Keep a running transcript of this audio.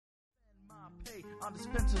On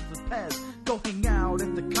dispensers of Pez, go hang out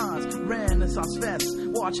at the cons, Renaissance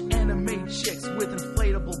fests, watch anime chicks with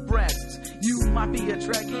inflatable breasts. You might be a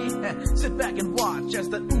Trekkie, sit back and watch as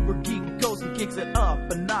the uber geek goes and kicks it up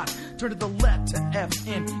a notch. Turn to the letter F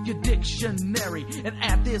in your dictionary and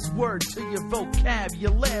add this word to your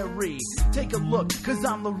vocabulary. Take a look, cause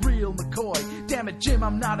I'm the real McCoy. Damn it, Jim,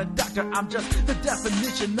 I'm not a doctor, I'm just the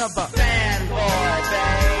definition of a fanboy,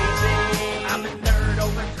 baby. I'm a nerd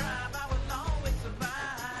overdrive.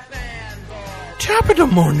 Top of the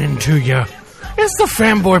morning to you. It's the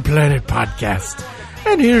Fanboy Planet Podcast.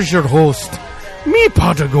 And here's your host, me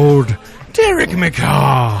pot of gold, Derek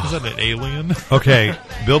McCaw. Is that an alien? Okay,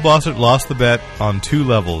 Bill Bossert lost the bet on two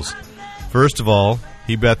levels. First of all,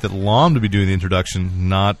 he bet that Lom would be doing the introduction,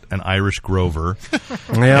 not an Irish Grover.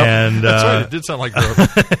 Yep. And, That's right, it did sound like Grover.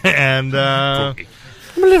 and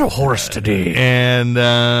I'm a little hoarse today.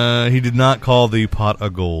 And he did not call the pot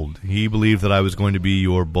of gold. He believed that I was going to be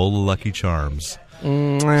your bowl of Lucky Charms.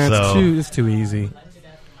 It's too easy.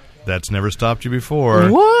 That's never stopped you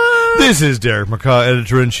before. What? This is Derek McCaw,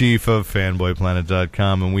 editor-in-chief of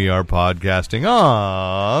FanboyPlanet.com, and we are podcasting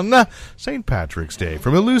on St. Patrick's Day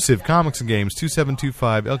from Elusive Comics and Games,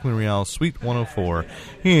 2725 El Camino Real, Suite 104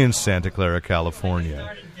 in Santa Clara,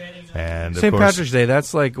 California. And St. Patrick's Day,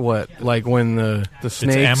 that's like what? Like when the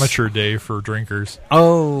snakes... It's amateur day for drinkers.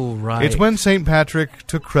 Oh, right. It's when St. Patrick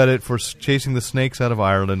took credit for chasing the snakes out of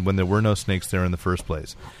Ireland when there were no snakes there in the first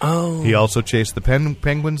place. Oh. He also chased the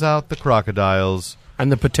penguins out, the crocodiles... And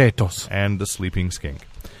the potatoes. And the sleeping skink.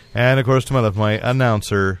 And, of course, to my left, my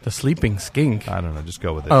announcer... The sleeping skink? I don't know, just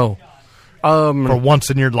go with it. Oh. For once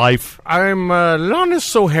in your life. I'm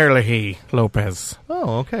Lonis O'Herlihy Lopez.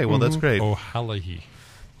 Oh, okay, well, that's great. O'Herlihy.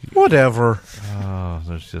 Whatever. Oh,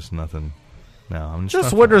 there's just nothing. No, I'm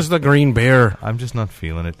just withers the green bear. I'm just not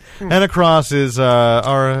feeling it. And across is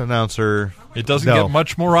our announcer. It doesn't get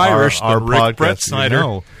much more Irish than Rick Brett Snyder.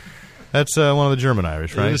 No, that's one of the German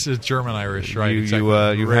Irish, right? This is German Irish, right?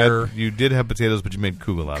 You did have potatoes, but you made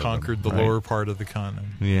kugel out of them. Conquered the lower part of the continent.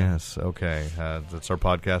 Yes, okay. That's our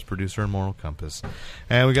podcast producer and moral compass.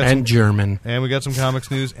 And we got German. And we got some comics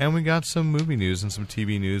news, and we got some movie news and some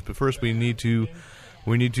TV news. But first, we need to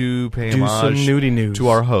pay homage to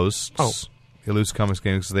our hosts, Elusive Comics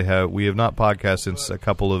Games. We have not podcasted since a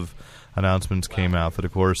couple of announcements came out. That,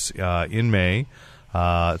 of course, in May,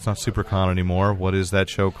 it's not SuperCon anymore. What is that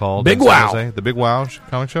show called? Big Wow. The Big Wow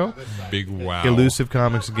comic show? Big Wow. Elusive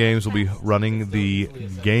Comics Games will be running the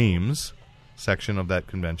games section of that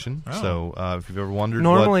convention. Oh. So if you've ever wondered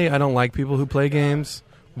Normally, I don't like people who play games.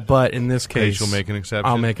 But in this case, you'll make an exception.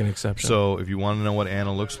 I'll make an exception. So if you want to know what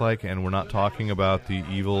Anna looks like, and we're not talking about the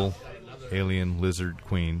evil alien lizard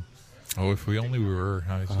queen. Oh, if we only were.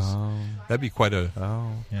 That'd be quite a...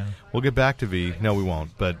 Yeah. We'll get back to V. No, we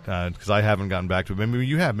won't, but because I haven't gotten back to it. Maybe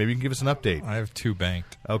you have. Maybe you can give us an update. I have 2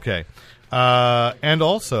 banked. Okay. And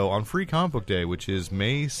also, on Free Comic Book Day, which is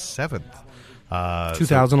May 7th.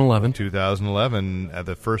 2011. 2011, at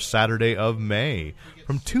the first Saturday of May,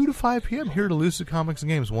 from 2 to 5 p.m. here at Elusive Comics and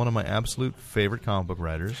Games. One of my absolute favorite comic book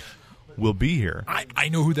writers will be here. I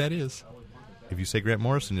know who that is. If you say Grant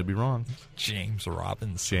Morrison, you'll be wrong. James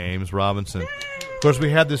Robinson. Of course, we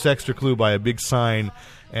had this extra clue by a big sign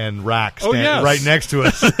and rack right next to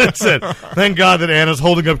us. It said, "Thank God that Anna's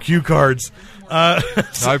holding up cue cards."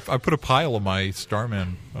 I put a pile of my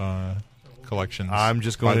Starman collections. I'm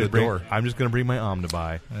just going to bring my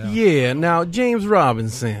Omnibuy. Yeah. Now James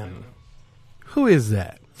Robinson, who is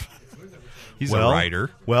that? He's a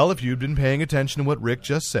writer. Well, if you'd been paying attention to what Rick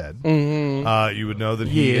just said, you would know that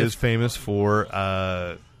he is famous for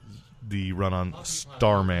the run on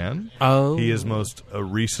Starman. Oh. He is most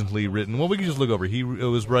recently written... Well, we can just look over. He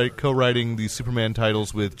was co-writing the Superman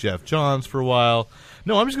titles with Jeff Johns for a while.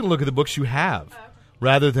 No, I'm just going to look at the books you have,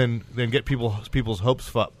 rather than get people's hopes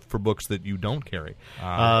for books that you don't carry.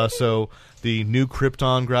 So the new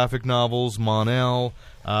Krypton graphic novels, Mon-El...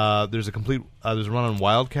 there's a run on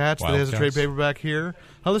Wildcats that has a trade paperback here.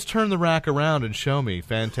 Now let's turn the rack around and show me.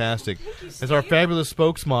 Fantastic. As our fabulous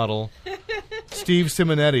spokesmodel, Steve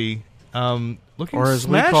Simonetti, looking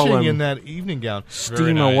smashing in that evening gown.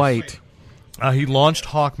 Steamer White. He launched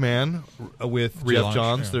Hawkman with Jeff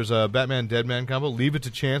Johns. Yeah. There's a Batman Deadman combo. Leave It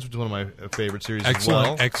to Chance, which is one of my favorite series as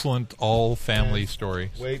well. Excellent all-family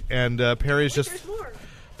story. Wait, and Perry's just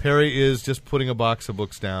Perry is just putting a box of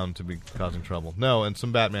books down to be causing trouble. No, and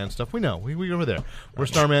some Batman stuff. We know. We were there. We're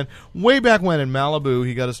Starman. Way back when in Malibu,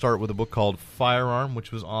 he got to start with a book called Firearm,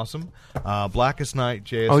 which was awesome. Blackest Night,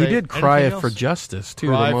 JSA. Oh, he did Cry Anything for else? Justice, too,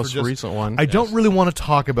 Cry the for most Justice. recent one. I don't really want to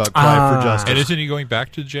talk about Cry for Justice. And isn't he going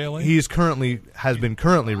back to JLA? He has been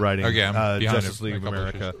currently writing Okay, I'm behind Justice him League of by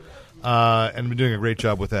a couple America, and been doing a great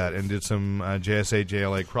job with that. And did some JSA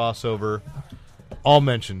JLA crossover. All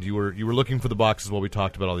mentioned. You were looking for the boxes while we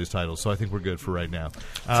talked about all these titles, so I think we're good for right now.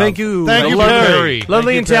 Thank you. Thank you, lovely, Perry.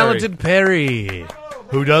 lovely Thank and you, Perry. talented Perry.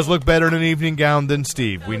 Who does look better in an evening gown than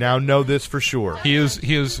Steve? We now know this for sure. He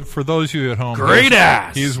is. For those of you at home, Great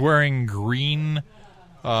ass. He's wearing green.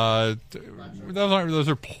 Those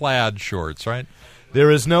are plaid shorts, right?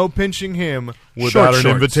 There is no pinching him without an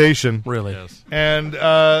shorts. invitation. Really. Yes. And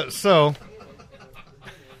so,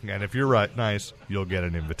 and if you're nice, you'll get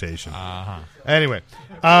an invitation. Anyway,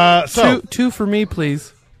 so Two for me,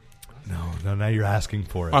 please. no, now you're asking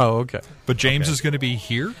for it. Oh, okay. But James is going to be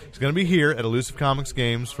here. He's going to be here at Elusive Comics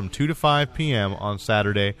Games from 2 to 5 p.m. on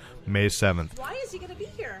Saturday, May 7th. Why is he going to be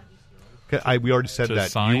here? We already said To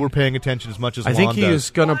that. sign? You were paying attention as much as I think he Juan is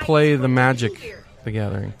does. going to play the Why Magic is he here? the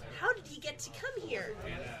Gathering. How did he get to come here?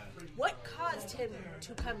 What caused him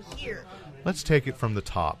to come here? Let's take it from the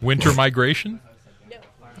top. Winter migration.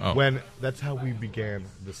 No. When that's how we began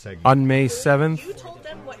the segment. On May 7th? You told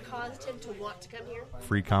them what caused him to want to come here?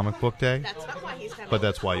 Free Comic Book Day. That's not why he's coming. But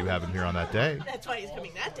that's why you have him here on that day. That's why he's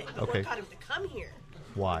coming that day. But Okay. what got him to come here?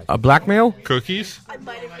 Why? Blackmail? Cookies. I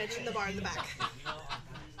might have mentioned the bar in the back.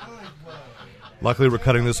 Luckily, we're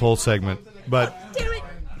cutting this whole segment. But Damn it!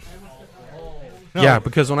 no, Yeah,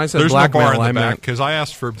 because when I said There's no blackmail, bar in the I back meant... because I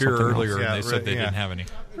asked for a beer something earlier else. Yeah, and they said right, they yeah. didn't have any.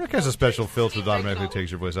 Rick has a special filter that automatically takes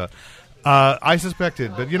your voice out. I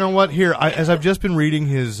suspected, but you know what? Here, as I've just been reading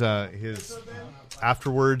his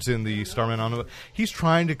afterwards in the Starman Omnibus, he's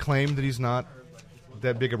trying to claim that he's not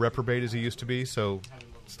that big a reprobate as he used to be. So,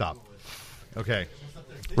 stop. Okay,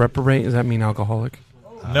 Reprobate, does that mean alcoholic?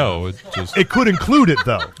 No, it's just it could include it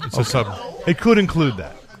though. it's a sub. It could include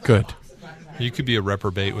that. Good. You could be a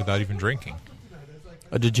reprobate without even drinking.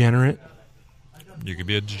 A degenerate? You could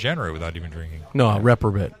be a degenerate without even drinking. No, a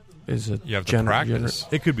reprobate is a You have to practice.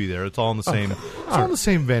 It could be there. It's all in the same. It's all in the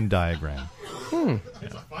same Venn diagram.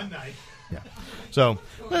 Yeah. So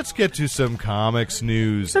let's get to some comics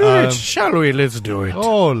news. Shall we? Let's do it.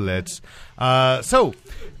 Let's. So,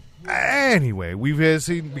 anyway, we've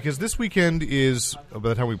seen, because this weekend is, by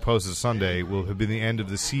the time we post this Sunday, will have been the end of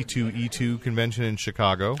the C2E2 convention in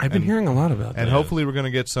Chicago. I've been hearing a lot about that. And hopefully we're going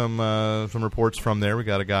to get some reports from there. We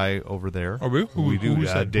got a guy over there. Oh, really? We do.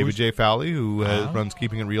 Who's that? David Who's- J. Fowley, who runs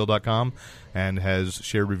KeepingItReal.com and has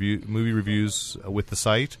shared movie reviews with the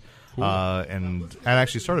site. And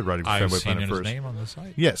actually started writing for I've Fanboy seen Planet his first. name on the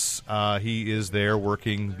site. Yes, he is there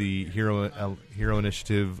working the Hero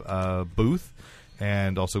Initiative booth,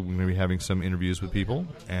 and also we're going to be having some interviews with people.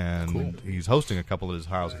 And he's hosting a couple at his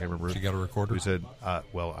house. I can't remember. So you got a recorder? We said,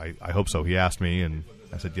 well, I hope so. He asked me, and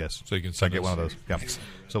I said yes. So you can So I send get us- one of those. Yeah.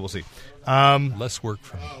 So we'll see. Less work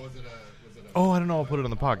for me. I don't know. I'll put it on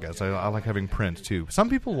the podcast. I like having print too. Some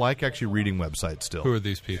people like actually reading websites still. Who are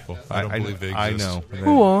these people? I don't believe they exist. I know.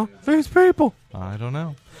 Who are these people? I don't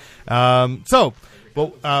know.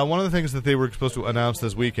 One of the things that they were supposed to announce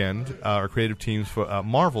this weekend are creative teams for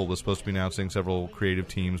Marvel was supposed to be announcing several creative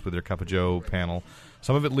teams with their Cup of Joe panel.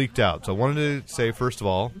 Some of it leaked out. So I wanted to say, first of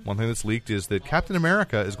all, one thing that's leaked is that Captain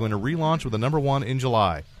America is going to relaunch with a #1 in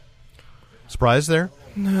July. Surprise there?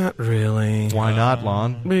 Not really. Why not,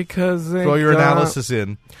 Lon? Because they Throw your got- analysis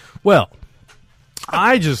in. Well,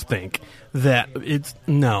 I just think that it's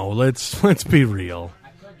no. Let's be real.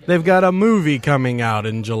 They've got a movie coming out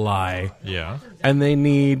in July, Yeah. and they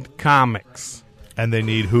need comics. And they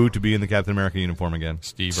need who to be in the Captain America uniform again?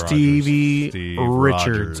 Steve Rogers. Stevie Steve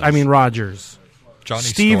Richards. Rogers. Rogers. Johnny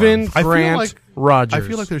Stephen Storm. Grant Rogers. I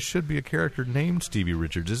feel like there should be a character named Stevie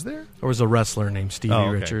Richards. Is there? There was a wrestler named Stevie Oh,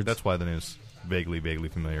 okay. Richards. That's why the name's vaguely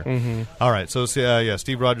familiar. Mm-hmm. All right, so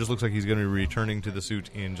Steve Rogers looks like he's going to be returning to the suit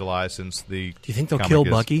in July since the. Do you think they'll comic kill is-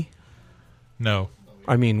 Bucky? No.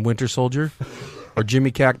 I mean, Winter Soldier? Or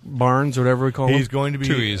Jimmy Cack Barnes, whatever we call him? He's going to be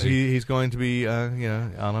Too easy. He's going to be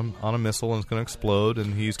on a missile and it's going to explode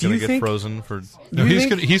and he's Do going you to get think- frozen for. No, you he's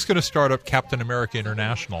think- gonna start up Captain America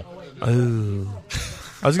International. Oh.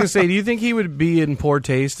 I was going to say, do you think he would be in poor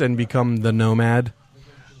taste and become the Nomad?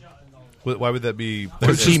 Why would that be?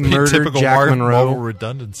 Because he Just murdered typical Jack Marvel Monroe.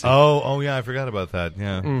 redundancy. Oh yeah, I forgot about that.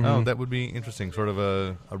 Yeah. Mm-hmm. Oh, that would be interesting. Sort of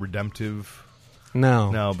a redemptive.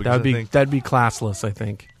 No, because I think- that'd be classless. I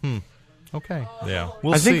think. Okay. Yeah.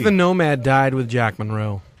 We'll I think see. the Nomad died with Jack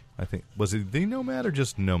Monroe. I think was it the Nomad or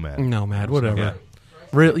just Nomad? Nomad, whatever. Yeah.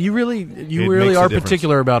 Really, you It really makes a are difference.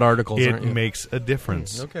 particular about articles, It aren't you? makes a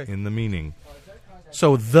difference Okay. in the meaning.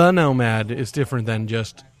 So the nomad is different than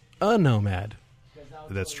just a nomad.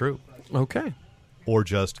 That's true. Okay. Or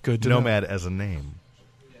just Good to know. Nomad as a name.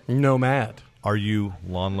 Nomad. Are you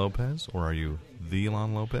Lon Lopez, or are you the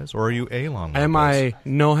Lon Lopez, or are you a Lon Lopez? Am I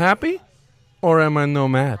no happy or am I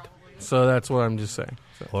nomad? So that's what I'm just saying.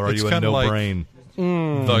 So. Or are It's you a kinda no like- brain?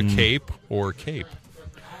 The Cape or Cape.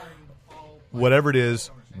 Whatever it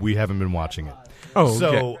is, we haven't been watching it. Oh, So-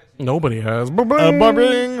 okay. Nobody has.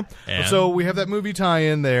 Bubbling. And- So we have that movie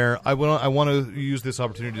tie-in there. I want to use this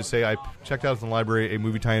opportunity to say I checked out at the library a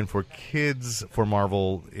movie tie-in for kids for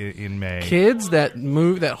Marvel in May. Kids, that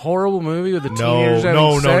horrible movie with the No, teenagers having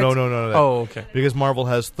no, sex? no. Oh, okay. Because Marvel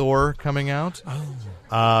has Thor coming out.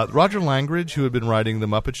 Roger Langridge, who had been writing The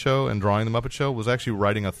Muppet Show and drawing The Muppet Show, was actually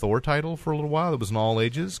writing a Thor title for a little while. It was in all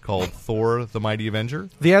ages, called Thor: The Mighty Avenger.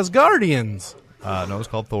 The Asgardians. No, it was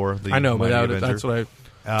called Thor: The I know, but Mighty Avenger. that's what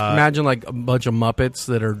I imagine, like a bunch of Muppets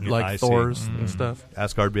that are like I see. Thors and stuff.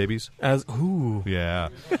 Asgard babies. Ooh. Yeah.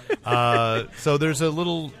 So there's a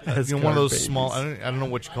little, one of Asgard those babies. small. I don't know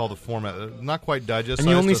what you call the format. Not quite digest. And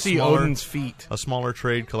you sized, only a see smaller- Odin's feet. A smaller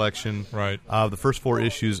trade collection. Right. The first 4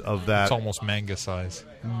 issues of that. It's almost manga size.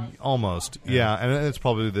 Almost, yeah, and it's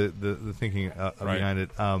probably the thinking Right. behind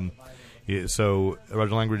it. So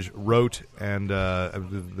Roger Langridge wrote, and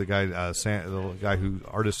the guy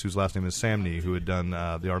artist whose last name is Samney, who had done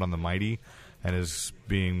the art on the Mighty, and is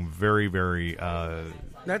being very, very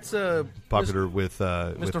That's popular with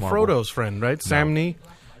Mr. Marvel. Frodo's friend, right? Samney.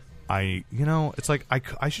 It's like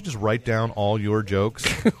I should just write down all your jokes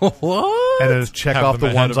What? and then just check Have off them the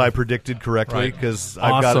ahead ones of- I predicted correctly Right. because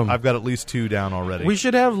Awesome. I've got at least 2 down already. We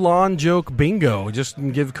should have lawn joke bingo. Just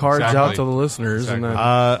give cards Exactly. out to the listeners. Exactly. And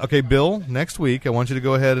then, Okay, Bill. Next week, I want you to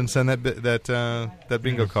go ahead and send that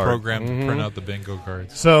bingo card. Program Mm-hmm. to print out the bingo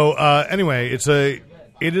cards. So anyway,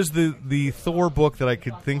 it is the Thor book that I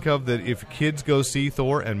could think of that if kids go see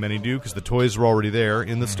Thor, and many do because the toys are already there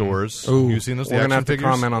in the stores. ooh, You've seen those? The we're gonna action have to figures?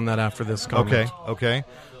 comment on that after this comment. Okay.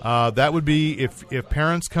 That would be if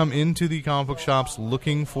parents come into the comic book shops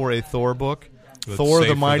looking for a Thor book. That's Thor: safe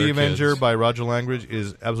The for Mighty their Avenger kids. by Roger Langridge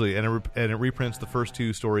is absolutely, and it reprints the first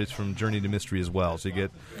 2 stories from Journey to Mystery as well. So you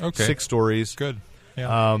get 6 stories. Good.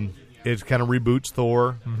 Yeah. It kind of reboots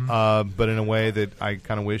Thor, but in a way that I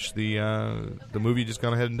kind of wish the movie just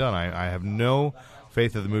gone ahead and done. I have no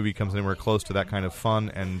faith that the movie comes anywhere close to that kind of fun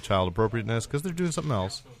and child appropriateness because they're doing something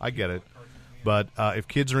else. I get it, but if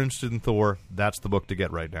kids are interested in Thor, that's the book to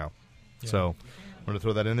get right now. So I'm going to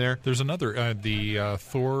throw that in there. There's another, the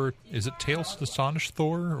Thor, is it Tales to Astonish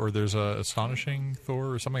Thor? Or there's a Astonishing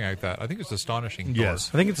Thor or something like that? I think it's Astonishing Thor. Yes.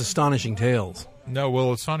 I think it's Astonishing Tales. No,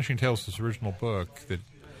 well, Astonishing Tales is the original book. That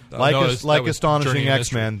Like no, that was Astonishing Journey to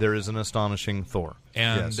X-Men, there is an Astonishing Thor.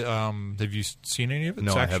 And Yes. have you seen any of it?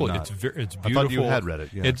 No, it's I have actually, not. It's I beautiful. thought you had read it,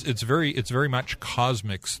 yeah. It's very much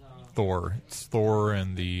cosmic Thor. It's Thor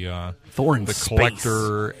and the Thor in the space.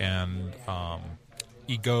 Collector and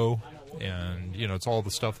Ego, and it's all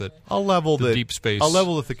the stuff that A level the that deep space. a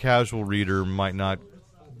level that the casual reader might not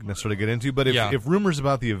necessarily get into. But if rumors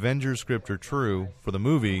about the Avengers script are true for the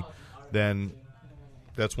movie, then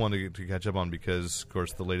that's one to catch up on because, of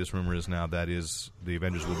course, the latest rumor is now that is the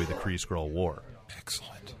Avengers will be the Kree Skrull War.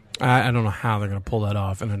 Excellent. I don't know how they're going to pull that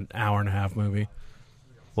off in an hour-and-a-half movie.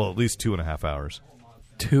 Well, at least 2.5 hours.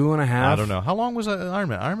 2.5? I don't know. How long was Iron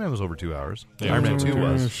Man? Iron Man was over 2 hours. Yeah, Iron Man 2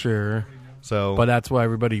 was. Sure. So, But that's why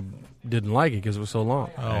everybody didn't like it because it was so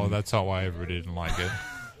long. Oh, that's not why everybody didn't like it.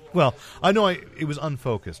 well, I know it was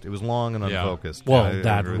unfocused. It was long and Yeah. unfocused. Well, I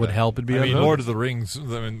that agree with would help it be I mean, unfocused. Lord of the Rings,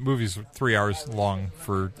 movies are 3 hours long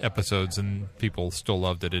for episodes, and people still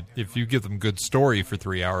loved it. If you give them good story for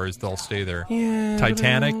 3 hours, they'll stay there. Yeah,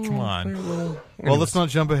 Titanic, but, come on. Well, let's not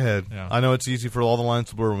jump ahead. Yeah. I know it's easy for all the lines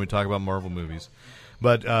to blur when we talk about Marvel movies,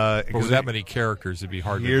 but With that many characters, it'd be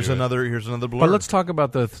hard here's to do another blur. But let's talk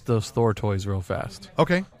about those Thor toys real fast.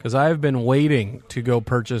 Okay. Because I've been waiting to go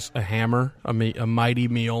purchase a hammer, a mighty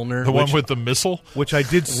Mjolnir. The one with the missile? Which I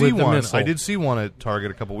did see With the one. missile. I did see one at Target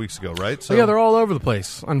a couple weeks ago, right? So yeah, they're all over the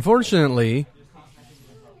place. Unfortunately,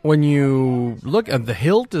 when you look at the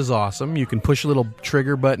hilt is awesome. You can push a little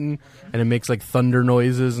trigger button and it makes like thunder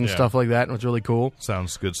noises and Yeah. stuff like that, and it's really cool.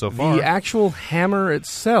 sounds good so far. The actual hammer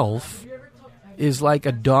itself is like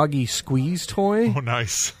a doggy squeeze toy. Oh,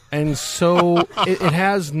 nice. And so it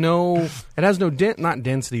has no not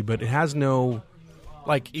density, but it has no,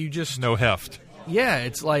 like, you just No heft. yeah,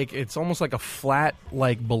 it's almost like a flat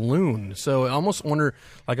like balloon. So I almost wonder,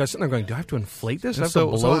 like I was sitting there going, do I have to inflate this? Do I have to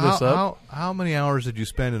blow this up? How many hours did you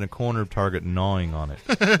spend in a corner of Target gnawing on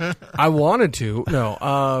it? I wanted to.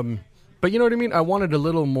 No, But you know what I mean? I wanted a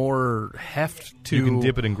little more heft to... You can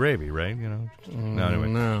dip it in gravy, right? You know. No, anyway.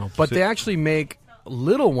 No. But they actually make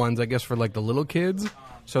little ones, I guess, for like the little kids.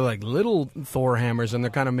 So like little Thor hammers, and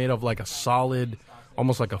they're kind of made of like a solid,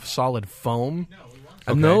 almost like a solid foam.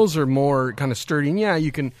 And those are more kind of sturdy. And yeah,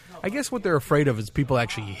 you can... I guess what they're afraid of is people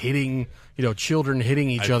actually hitting, children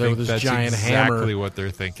hitting each other with this giant hammer. That's exactly what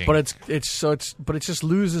they're thinking. But it just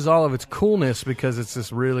loses all of its coolness because it's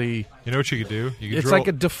this really. You know what you could do? You could it's like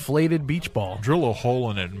a deflated beach ball. Drill a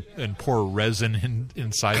hole in it and pour resin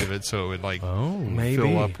inside of it so it would maybe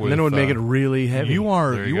fill up with. And then it would make it really heavy. You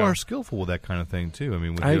are skillful with that kind of thing too. I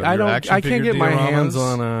mean, with I can't get my hands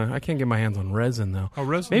on I can't get my hands on resin though. Oh,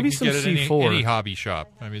 resin. Maybe you some can get it C4. any hobby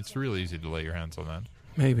shop. I mean, it's really easy to lay your hands on that.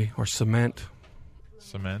 Maybe or cement.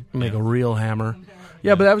 Make yeah. a real hammer.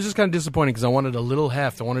 Yeah, but that was just kind of disappointing because I wanted a little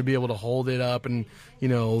heft. I wanted to be able to hold it up and,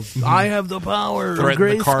 I have the power.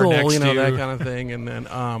 Threaten the car next to that you. kind of thing. And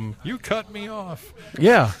then, you cut me off.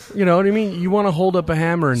 Yeah, you know what I mean? You want to hold up a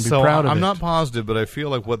hammer and be proud of it. I'm not positive, but I feel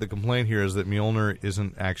like what the complaint here is that Mjolnir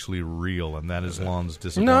isn't actually real, and that is Lon's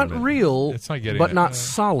disappointment. Not real, it's not getting but it. not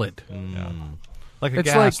solid. Like a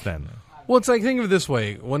It's gas, like- then. Well, it's like, think of it this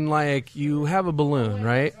way. When, you have a balloon,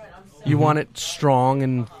 right? You want it strong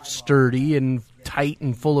and sturdy and tight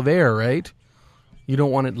and full of air, right? You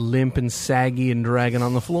don't want it limp and saggy and dragging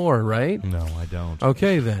on the floor, right? No, I don't.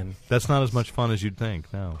 Okay, then. That's not as much fun as you'd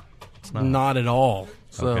think. No, it's not. Not at all.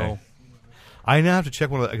 So Okay. I now have to check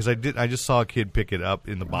one of the because I just saw a kid pick it up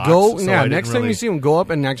in the box. go so now. I Next didn't time you see him, go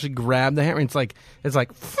up and actually grab the hammer. It's like it's like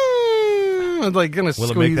gonna Will squeeze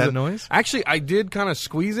it make that noise? Actually, I did kind of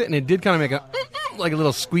squeeze it, and it did kind of make a like a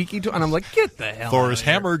little squeaky. And I'm like, get the hell. Thor's out of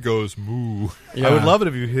here. hammer goes moo. Yeah. I would love it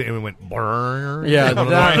if you hit it and it went brrr. Yeah,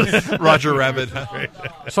 that- Roger Rabbit.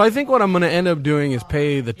 So I think what I'm going to end up doing is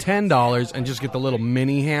pay the $10 and just get the little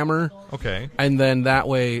mini hammer. Okay. And then that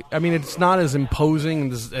way, I mean, it's not as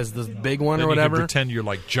imposing as the big one Then or you can whatever. pretend you're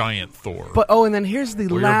like giant Thor. But and then here's the Or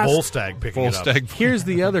you're last. Volstagg picking it up. Volstagg. Here's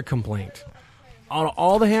the other complaint. On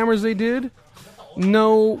all the hammers they did,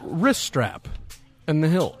 no wrist strap and the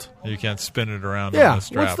hilt. You can't spin it around. On Yeah, the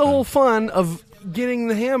strap what's the whole fun of getting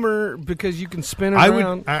the hammer because you can spin it I've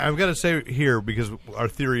around? got to say here, because our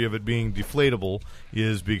theory of it being deflatable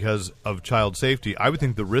is because of child safety, I would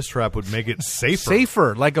think the wrist strap would make it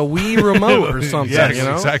safer. Like a Wii remote or something, Yes, you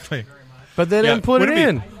know? Exactly. But they didn't put it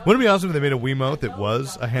in. Wouldn't it be awesome if they made a Wiimote that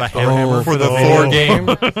was a The Thor hammer hammer for the Oh. Thor game.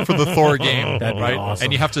 For the Thor game, That'd be right? awesome.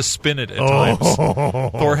 And you have to spin it at times.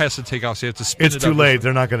 Thor has to take off, so you have to spin It's it too up. late.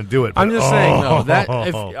 They're not going to do it. I'm but- just saying, though, that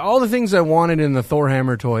if all the things I wanted in the Thor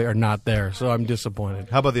hammer toy are not there, so I'm disappointed.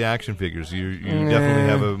 How about the action figures? You definitely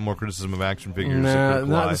have a more criticism of action figures. Nah,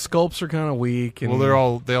 that the sculpts are kind of weak. And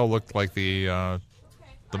Well, they all looked like the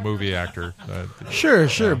movie actor.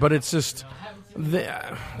 Sure, but it's just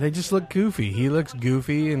they just look goofy. He looks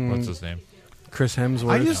goofy, and What's his name? Chris Hemsworth.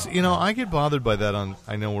 I just, I get bothered by that.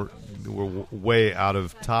 I know we're way out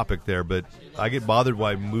of topic there, but I get bothered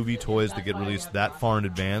by movie toys that get released that far in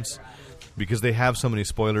advance because they have so many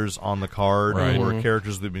spoilers on the card Right. or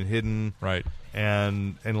characters that have been hidden. Right.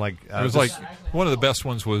 And like It was like one of the best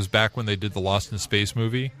ones was back when they did the Lost in Space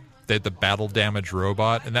movie. They had the battle damaged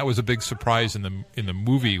robot, and that was a big surprise in the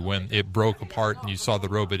movie when it broke apart and you saw the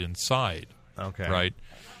robot inside. okay, Right.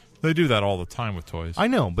 They do that all the time with toys. I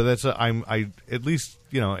know, but that's I at least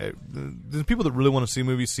there's people that really want to see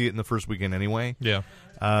movies see it in the first weekend anyway. Yeah.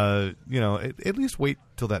 At least wait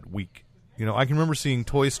till that week. I can remember seeing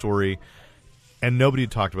Toy Story, and nobody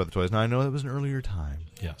had talked about the toys. Now I know that was an earlier time.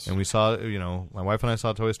 Yes. And we saw, my wife and I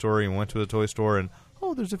saw Toy Story and went to the toy store, and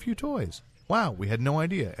there's a few toys. Wow, we had no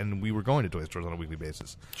idea, and we were going to toy stores on a weekly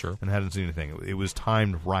basis. Sure. And hadn't seen anything. It was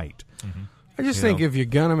timed right. Mm-hmm. I just think if you're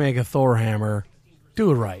gonna make a Thor hammer,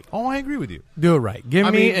 do it right. Oh, I agree with you. Do it right. Give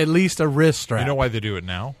me mean- at least a wrist strap. You know why they do it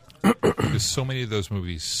now? Because so many of those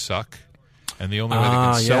movies suck, and the only way they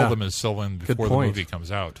can sell them is sell them before the point. movie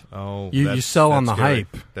comes out. Oh, You sell on the scary.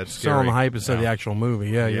 hype. That's sell on scary. the hype instead of the actual movie.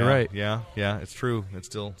 Yeah, you're right. Yeah, it's true. It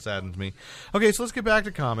still saddens me. Okay, so let's get back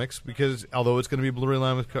to comics because although it's going to be a blurry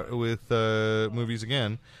line with movies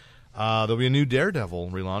again, there'll be a new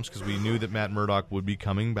Daredevil relaunch because we knew that Matt Murdock would be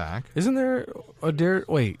coming back. Isn't there a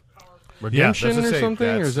Redemption that's or the something,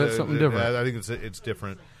 or That's, is that something different? I think it's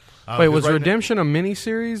different. Wait, was because right Redemption a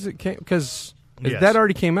miniseries? Because Yes. that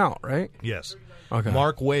already came out, right? Yes. Okay.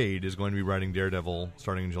 Mark Waid is going to be writing Daredevil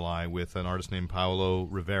starting in July with an artist named Paolo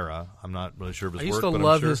Rivera. I'm not really sure of his I used work, to but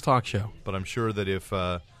love I'm sure, his talk show. But I'm sure that if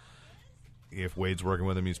Wade's working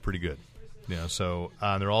with him, he's pretty good. So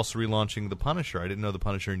they're also relaunching The Punisher. I didn't know The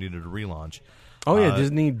Punisher needed a relaunch. Oh yeah,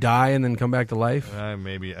 didn't he die and then come back to life?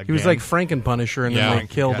 Maybe again. He was like Franken Punisher, and then they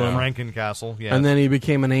killed him. Frankencastle, yes. And then he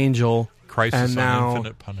became an angel, Crisis and on now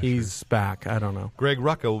Infinite Punisher. he's back. I don't know. Greg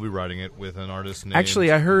Rucka will be writing it with an artist named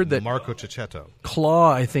Actually, I heard that Marco Cicchetto.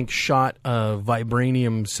 Claw, I think, shot a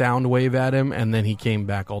vibranium sound wave at him, and then he came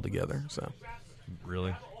back altogether. So,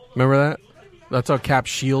 Really? remember that? That's how Cap's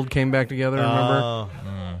shield came back together. Remember?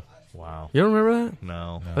 Wow. You don't remember that?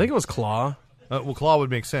 No. I think it was Claw. Well, Claw would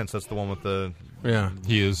make sense. That's the one with the... Yeah.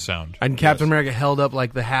 He is sound. And Captain America held up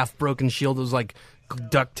like the half broken shield that was like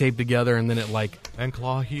duct taped together, and then it like And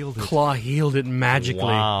Claw healed it. Claw healed it magically.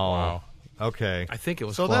 Wow. Okay. I think it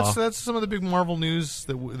was So Claw. that's some of the big Marvel news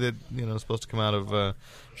that is supposed to come out of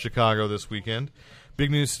Chicago this weekend. Big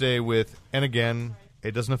news today and again,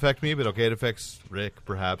 it doesn't affect me, but okay, it affects Rick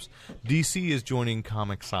perhaps. DC is joining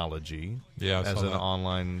Comixology Yeah, I as saw an that.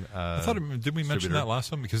 online. I thought did we mention distributor. that last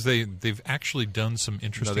time? Because they've actually done some No,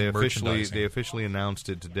 interesting they merchandising. officially announced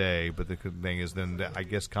it today, but the thing is, I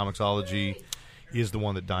guess Comixology is the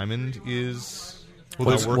one that Diamond is.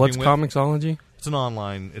 What's working with. Comixology? It's an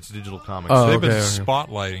online. It's digital comics. Oh, They've okay, been okay.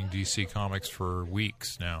 spotlighting DC Comics for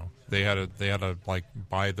weeks now. They had to like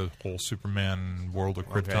buy the whole Superman World of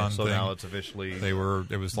Krypton so thing. now it's officially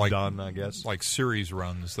It was like done, I guess. like series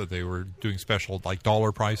runs that they were doing special like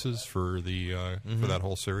dollar prices for the for that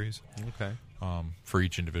whole series okay. for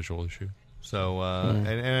each individual issue. So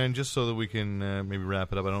and just so that we can maybe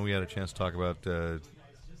wrap it up, I know we had a chance to talk about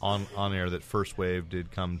on air that First Wave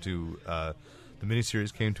did come to the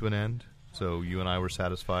miniseries came to an end. So you and I were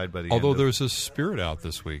satisfied by the Although end of, there's a Spirit out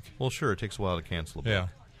this week. well, sure, it takes a while to cancel a book. Yeah.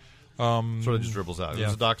 Sort of just dribbles out. yeah.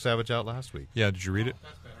 Was Doc Savage out last week? Yeah, did you read it?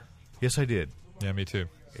 Yes, I did. Yeah, me too.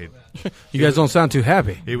 You guys don't sound too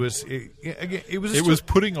happy. It was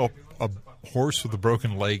Putting a horse with a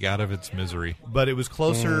broken leg out of its misery. but it was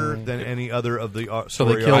closer than any other of the So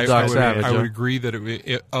they story killed arcs Doc I would- Savage. I would agree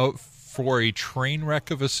that for a train wreck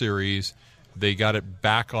of a series, they got it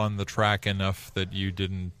back on the track enough that you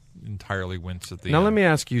didn't entirely wince at the Now end. let me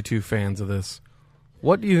ask you two fans of this.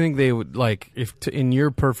 What do you think they would like if, in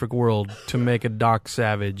your perfect world, to make a Doc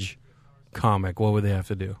Savage comic? What would they have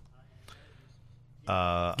to do?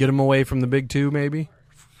 Get him away from the big two, maybe.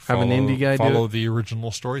 Have an indie guy follow do it. the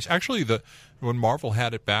original stories. Actually, when Marvel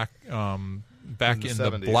had it back in the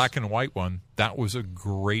 70s. black and white one, that was a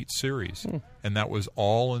great series, and that was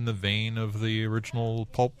all in the vein of the original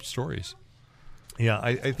pulp stories. Yeah,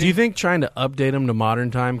 I think Do you think trying to update him to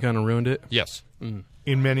modern time kind of ruined it? Yes,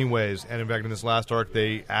 in many ways, and in fact, in this last arc,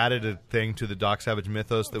 they added a thing to the Doc Savage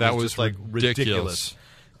mythos that, That was was just like ridiculous.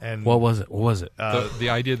 And What was it? What was it? the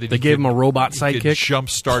idea that They he gave could- him a robot he could sidekick?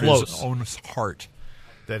 jumpstart Close. his own heart.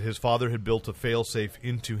 that his father had built a failsafe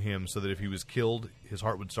into him so that if he was killed, his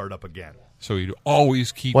heart would start up again. So he'd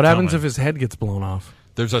always keep. What happens coming. if his head gets blown off?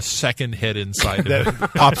 There's a second head inside of it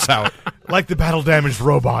pops out? Like the battle-damaged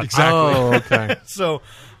robot. Exactly. Oh, okay. So,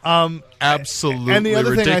 Absolutely And the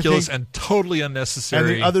other thing I ridiculous think- and totally and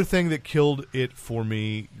unnecessary. the other thing that killed it for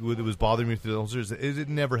me, that was bothering me through the whole series, is it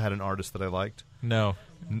never had an artist that I liked. no.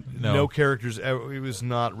 No characters. It was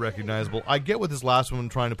not recognizable. I get what this last one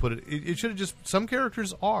trying to put it. It should have just. Some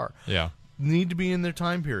characters need to be in their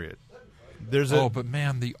time period. There's But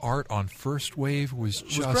man, the art on First Wave was it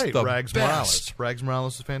just was great. the Rags best. Morales. Rags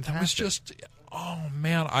Morales is fantastic. That was just. Oh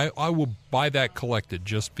man, I will buy that collected.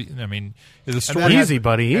 The And story. that Easy,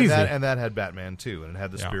 buddy, and easy. That had Batman too, and it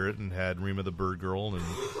had the Yeah. Spirit, and had Rima the Bird Girl, and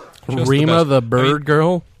Just Rima the the best. bird I mean-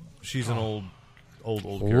 girl. she's an old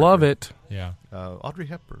character. Love it. Yeah, Audrey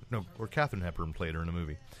Hepburn, or Katharine Hepburn played her in a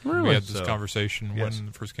movie. we had this So- conversation yes. when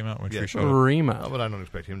it first came out when Yes. she showed up. Rima. But I don't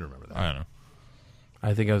expect him to remember that. I don't know.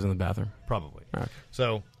 I think I was in the bathroom. Probably. Okay.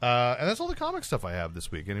 So, and that's all the comic stuff I have this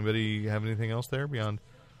week. Anybody have anything else there beyond?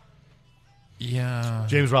 Yeah,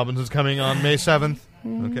 James Robinson's coming on May 7th.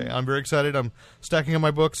 Okay, I'm very excited. I'm stacking up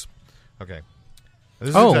my books. Okay. This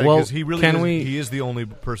is exciting well, 'cause he really can is, we- he is the only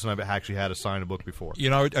person I've actually had to sign a book before. You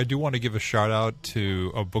know, I do want to give a shout out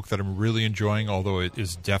to a book that I'm really enjoying, although it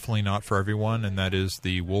is definitely not for everyone, and that is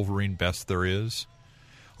the Wolverine Best There Is.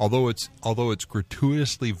 Although it's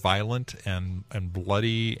gratuitously violent and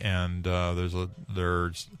bloody, and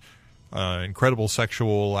there's incredible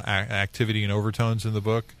sexual activity and overtones in the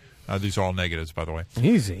book. These are all negatives, by the way.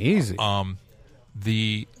 Easy.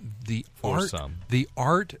 The For art, some. the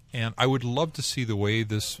art, and I would love to see the way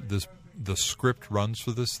the script runs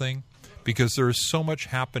for this thing, because there is so much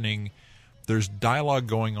happening. There's dialogue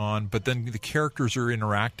going on, but then the characters are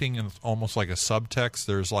interacting, and it's almost like a subtext.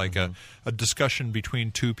 There's like a discussion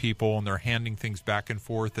between two people, and they're handing things back and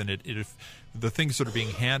forth, and if the things that are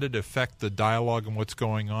being handed affect the dialogue and what's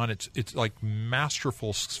going on. It's like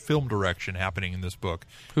masterful film direction happening in this book.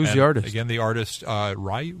 Who's And the artist? Again, the artist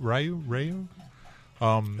Rayu.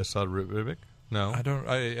 Assad Ribic? No. I don't.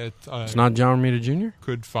 It's not John Romita Jr.?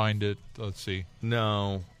 Could find it. Let's see.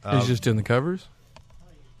 No. He's just in the covers?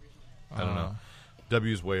 I don't know.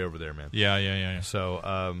 W's way over there, man. Yeah.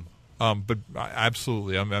 So, but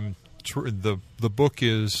absolutely, the book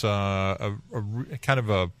is kind of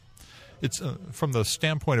a. It's from the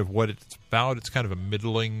standpoint of what it's about. It's kind of a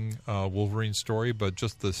middling Wolverine story, but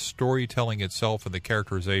just the storytelling itself and the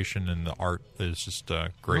characterization and the art is just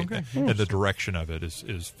great, Okay. and the direction of it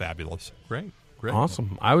is fabulous. great.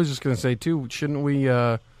 Awesome. I was just going to say, too, shouldn't we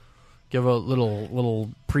give a little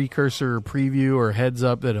precursor preview or heads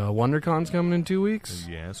up that WonderCon's coming in 2 weeks?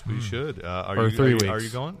 Yes, we should. Or 3 weeks. Are you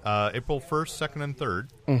going? April 1st, 2nd, and 3rd.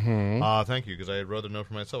 Mm-hmm. Thank you, because I had rather know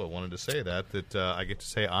for myself. I wanted to say that I get to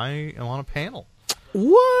say I am on a panel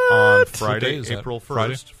What? on Friday, What day is that? April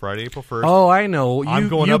 1st. Friday, April 1st. Oh, I know. I'm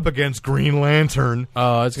going up against Green Lantern.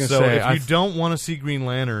 I was going to So say. if you don't want to see Green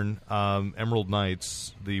Lantern, Emerald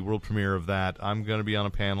Knights, the world premiere of that, I'm going to be on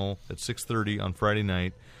a panel at 6:30 on Friday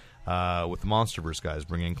night with the Monsterverse guys,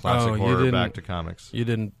 bringing classic horror back to comics. You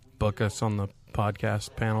didn't book us on the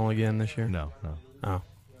podcast panel again this year? No. Oh.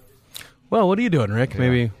 Well, what are you doing, Rick?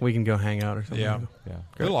 Maybe we can go hang out or something. Yeah. Yeah.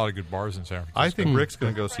 There's a lot of good bars in San Francisco. I think Rick's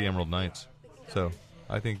going to go see Emerald Knights. So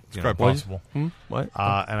I think it's quite possible. What?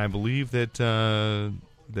 and I believe that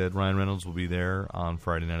that Ryan Reynolds will be there on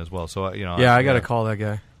Friday night as well. So I got to call that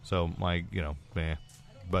guy. So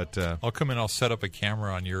but I'll come in. I'll set up a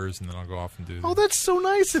camera on yours, and then I'll go off and do. oh, that's so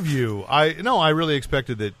nice of you. I really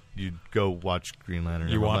expected that you'd go watch Green Lantern.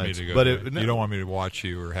 You Emerald want Knights, me to go? but You don't want me to watch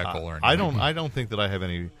you or heckle or anything. I don't think that I have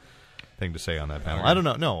anything to say on that panel. I don't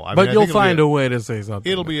know. No, I But mean, you'll I think find a way to say something.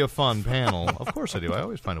 It'll be a fun panel. Of course I do. I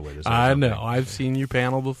always find a way to say I something. know. I've seen your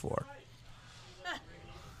panel before.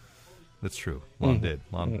 That's true. Lon did.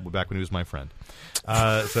 Lon, back when he was my friend.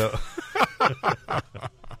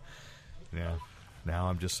 Yeah. Now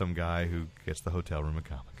I'm just some guy who gets the hotel room at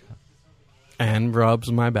Comic-Con. And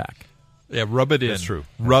rubs my back. Yeah, rub it in. That's true.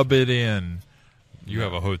 Rub it in. You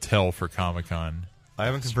have a hotel for Comic-Con. I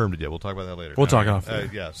haven't confirmed it yet. We'll talk about that later. We'll talk off.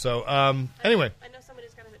 Yeah. So, anyway. I know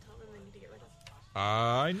somebody's got a hotel room they need to get rid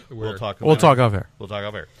of. We'll talk. We'll talk off air. We'll talk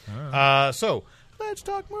off air. So, let's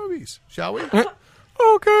talk movies, shall we?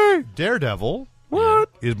 Okay. Daredevil. What?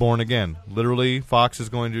 Is born again. Literally, Fox is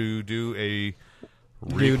going to do a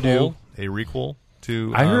requel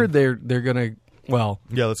to. I heard they're gonna. Well,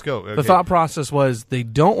 yeah, let's go. the thought process was they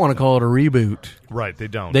don't want to call it a reboot. Right, they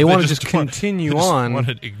don't. They want to just continue on. Want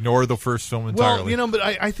to ignore the first film entirely. Well, but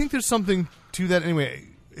I think there's something to that anyway.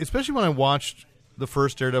 Especially when I watched the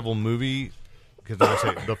first Daredevil movie, because now I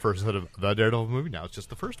say the first of the Daredevil movie. Now it's just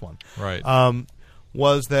the first one. Right.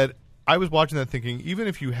 Was that I was watching that thinking, even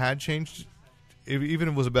if you had changed, even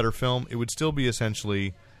if it was a better film, it would still be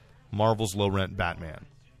essentially Marvel's low-rent Batman.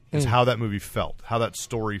 Is how that movie felt, how that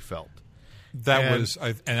story felt.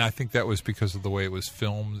 I think that was because of the way it was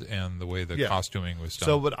filmed and the way the costuming was done.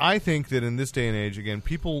 So, but I think that in this day and age, again,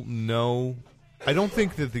 people know. I don't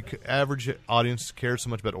think that the average audience cares so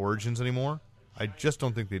much about origins anymore. I just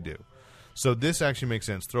don't think they do. So this actually makes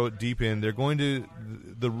sense. Throw it deep in. They're going to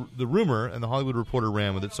the rumor, and the Hollywood Reporter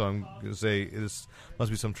ran with it. So I'm going to say this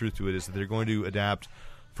must be some truth to it. Is that they're going to adapt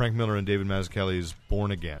Frank Miller and David Mazzucchelli's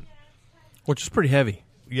Born Again, Which is pretty heavy.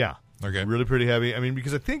 Yeah. Okay. Really pretty heavy. I mean,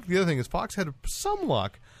 because I think the other thing is Fox had some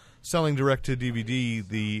luck selling direct to DVD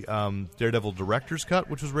the Daredevil director's cut,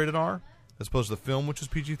 which was rated R, as opposed to the film, which was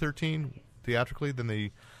PG-13 theatrically. Then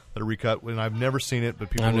they let it recut. And I've never seen it, but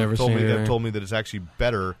people have told me that it's actually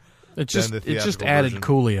better. It just theatrical added version.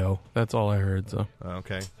 Coolio. That's all I heard. So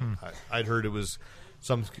okay, I'd heard it was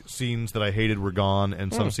some scenes that I hated were gone,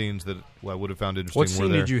 and some scenes that I would have found interesting what were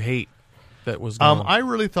scene there. did you hate? That was gone? I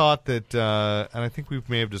really thought that, and I think we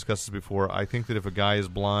may have discussed this before. I think that if a guy is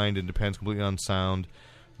blind and depends completely on sound,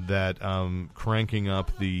 that cranking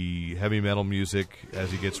up the heavy metal music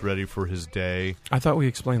as he gets ready for his day. I thought we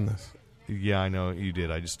explained this. Yeah, I know you did.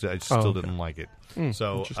 I still didn't like it.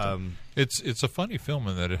 So it's a funny film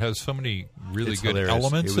in that it has so many really good hilarious.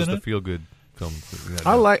 elements it was in the it. feel good film.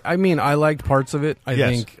 I liked parts of it.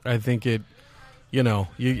 I think it. You know,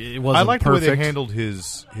 it wasn't I liked perfect. the way they handled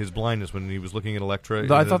his blindness when he was looking at Elektra.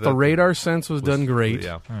 I thought the radar sense was done great.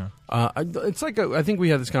 Yeah. It's like I think we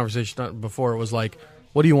had this conversation before. It was like,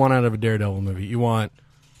 what do you want out of a Daredevil movie? You want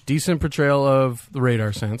decent portrayal of the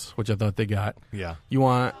radar sense, which I thought they got. Yeah. You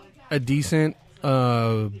want a decent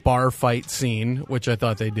bar fight scene, which I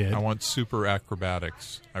thought they did. I want super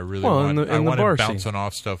acrobatics. I really want. I want bar him bouncing scene.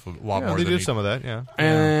 off stuff a lot more. They than did some of that. Yeah.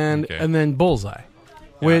 And then Bullseye.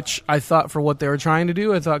 which I thought for what they were trying to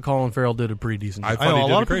do, I thought Colin Farrell did a pretty decent job. I thought he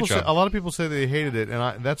did a great Say, job. a lot of people say they hated it,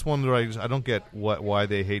 and that's one that I don't get why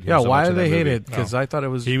they hate him. Yeah, so why much do in they that hate movie. it? Because I thought it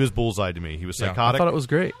was. He was bullseye to me. He was Yeah. psychotic. I thought it was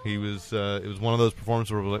great. He was. It was one of those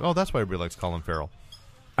performances where we're like, oh, that's why everybody likes Colin Farrell.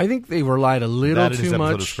 I think they relied a little That and his too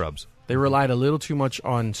episode much. of Scrubs. They relied a little too much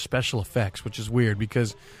on special effects, which is weird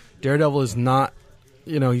because Daredevil is not,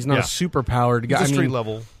 he's not Yeah. a super powered guy. He's a I street mean,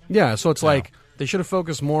 level. Yeah, so it's like they should have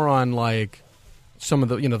focused more on like some of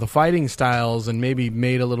the the fighting styles and maybe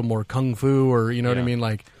made a little more kung fu or what I mean,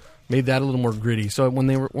 like made that a little more gritty. So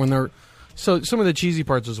so some of the cheesy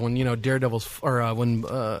parts was when Daredevil's or when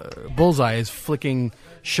Bullseye is flicking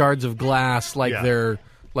shards of glass like they're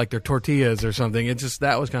tortillas or something. It just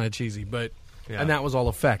that was kind of cheesy, but and that was all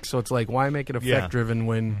effects. So it's like why make it effect driven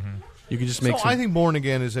when you could just make So some. I think Born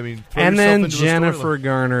Again is. I mean, throw And yourself then into a Jennifer storyline.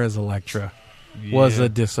 Garner as Elektra was a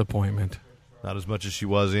disappointment. Not as much as she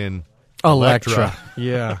was in Elektra.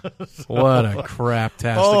 Yeah. What a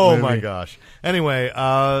craptastic Oh movie. my gosh. Anyway,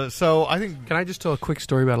 so I think. Can I just tell a quick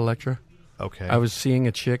story about Elektra? Okay. I was seeing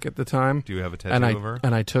a chick at the time. Do you have a tattoo and of her?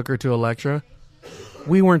 I took her to Elektra.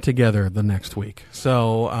 We weren't together the next week.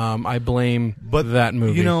 So I blame that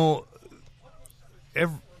movie.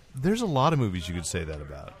 There's a lot of movies you could say that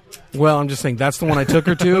about. Well, I'm just saying that's the one I took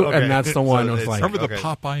her to, Okay. and that's the one I was it's- like, Remember the Okay.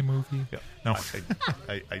 Popeye movie? Yeah. No.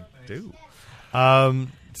 I do.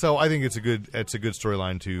 So I think it's a good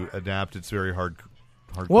storyline to adapt. It's very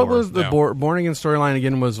hardcore. what was the Yeah. Born Again storyline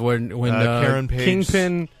again? Was when Karen Page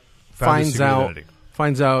Kingpin found his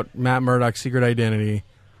finds out Matt Murdock's secret identity,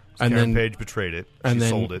 and Karen then Page betrayed it. and she then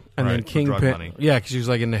sold it. and right, then for drug money. Kingpin, yeah, because she was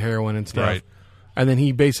like into heroin and stuff, Right. and then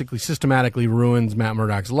he basically systematically ruins Matt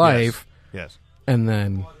Murdock's life, Yes. and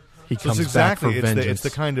then he So comes it's exactly. back for vengeance. It's the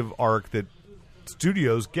kind of arc that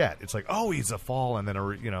studios get. It's like, oh, he's a fall, and then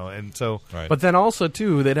and so Right. But then also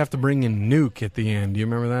too, they'd have to bring in Nuke at the end. Do you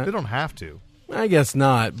remember they that? don't have to. I guess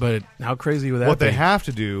not. But how crazy would that What be? they have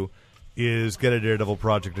to do is get a Daredevil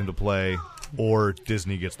project into play, or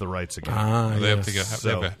Disney gets the rights again. They have to yes.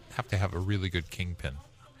 have to have a really good Kingpin.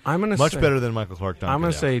 I'm gonna Much say, better than Michael Clark Duncan. I'm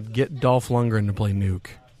gonna say get Dolph Lundgren to play Nuke.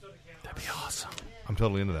 That'd be awesome. I'm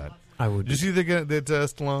totally into that. I would. Did you see that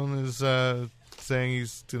Stallone is saying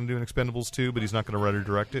he's going to do an Expendables 2, but he's not going to write or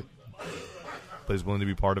direct it? But he's willing to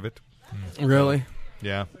be part of it? Really?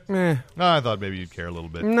 Yeah. Eh. I thought maybe you'd care a little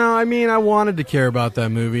bit. No, I mean I wanted to care about that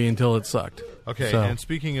movie until it sucked. Okay, So. and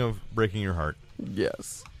speaking of breaking your heart,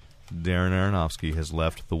 Yes. Darren Aronofsky has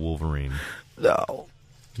left the Wolverine. No.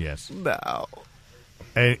 Yes. No.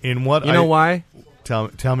 And in what You know why?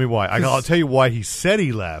 Tell me why. I'll tell you why he said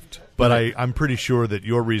he left, but I'm pretty sure that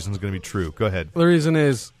your reason is going to be true. Go ahead. The reason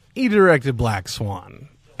is he directed Black Swan,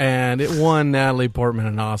 and it won Natalie Portman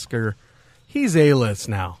an Oscar. He's A-list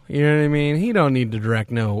now. You know what I mean? He don't need to direct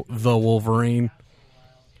the Wolverine.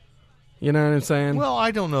 You know what I'm saying? Well,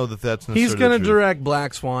 I don't know that that's necessarily he's going to true. direct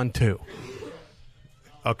Black Swan 2.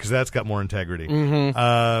 Oh, because that's got more integrity.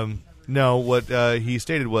 No, what he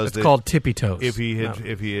stated was It's that called Tippy Toes. if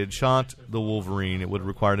he had shot the Wolverine, it would have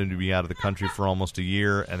required him to be out of the country for almost a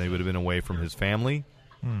year, and they would have been away from his family.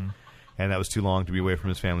 And that was too long to be away from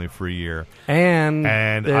his family for a year. and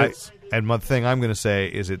there's- One thing I'm going to say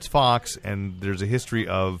is it's Fox, and there's a history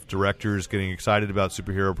of directors getting excited about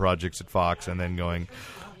superhero projects at Fox, and then going,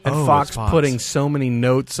 and "Oh, Fox it's Fox." putting so many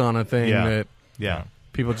notes on a thing that Yeah.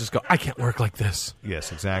 people just go, I can't work like this.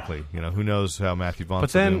 Yes, exactly. Who knows how Matthew Vaughn's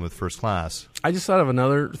But then- doing with First Class? I just thought of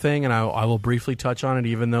another thing, and I will briefly touch on it,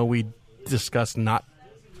 even though we discussed not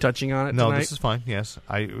touching on it No, tonight. this is fine. Yes,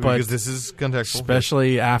 because this is contextual.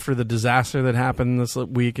 Especially after the disaster that happened this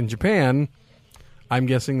week in Japan, I'm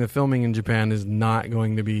guessing the filming in Japan is not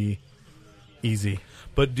going to be easy.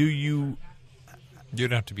 But do you?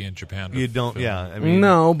 You'd have to be in Japan. You to don't. film. Yeah, I mean,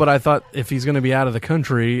 No, but I thought if he's going to be out of the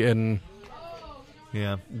country, and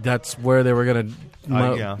Yeah, that's where they were going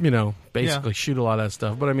to, yeah. basically shoot a lot of that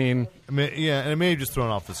stuff. But I mean, yeah, and it may have just thrown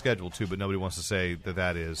off the schedule too. But nobody wants to say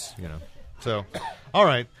that is. So, all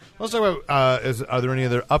right. Let's talk about. Are there any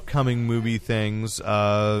other upcoming movie things? We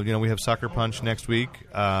have Sucker Punch next week.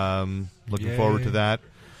 Looking Yay. forward to that.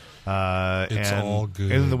 It's and, all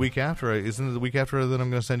good. And then the week after, isn't it the week after that I'm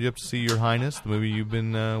going to send you up to see Your Highness, the movie you've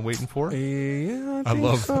been waiting for? yeah, I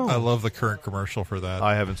love so. I love the current commercial for that.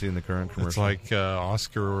 I haven't seen the current commercial. It's like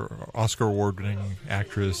Oscar award winning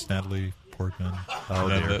actress Natalie Portman. Oh,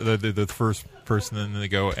 and dear. then the first person, and then they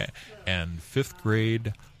go and fifth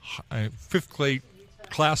grade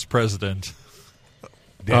class president.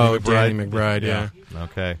 Danny Danny McBride, yeah.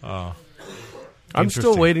 Okay. I'm still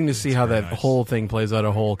Interesting. waiting to see how very that nice. whole thing plays out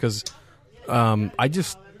a whole, because I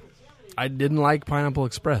just I didn't like Pineapple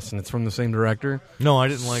Express, and it's from the same director. No, I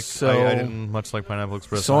didn't like. So- I didn't much like Pineapple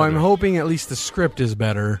Express. So I'm either. hoping at least the script is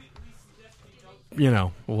better.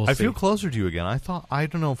 We'll I see. feel closer to you again. I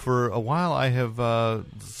don't know, for a while I have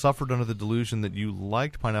suffered under the delusion that you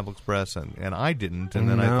liked Pineapple Express and I didn't, and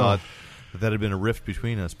then I No. thought that had been a rift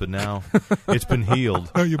between us, but now it's been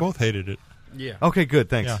healed. Oh, you both hated it. Yeah. Okay, good,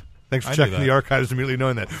 thanks. Yeah, Thanks for I knew checking that. the archives immediately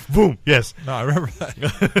knowing that. Boom, yes. No, I remember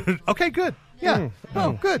that. Okay, good. Yeah.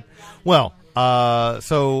 Oh, good. Well, No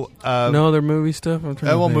other movie stuff? I'm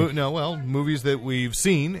trying to think. movies that we've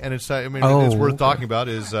seen, and it's it's Oh, worth okay. talking about.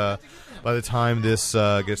 Is by the time this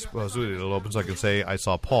it'll open, so I can say I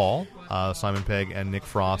saw Paul, Simon Pegg, and Nick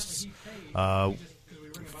Frost's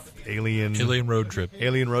Alien Road Trip.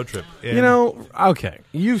 And Okay,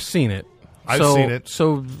 you've seen it. I've seen it.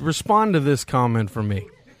 So respond to this comment from me.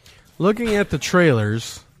 Looking at the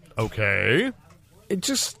trailers, Okay. it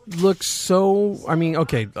just looks so...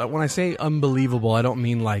 when I say unbelievable, I don't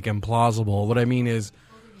mean like implausible. What I mean is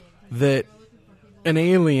that an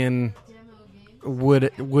alien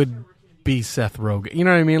would be Seth Rogen. You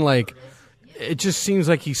know what I mean? Like, it just seems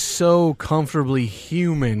like he's so comfortably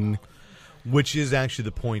human. Which is actually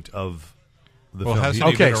the point of the Well, film. hasn't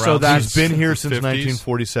he Okay, been so around that's- He's been here the since 50s?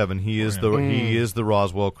 1947. He is he is the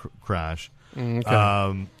Roswell crash.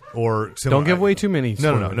 Okay. Or Don't give away too many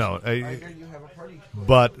No. spoilers.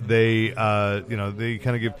 But they, they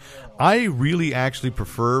kind of give. I really actually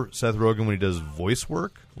prefer Seth Rogen when he does voice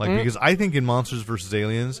work, because I think in Monsters vs.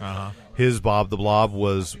 Aliens, his Bob the Blob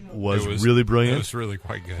was really brilliant. It was really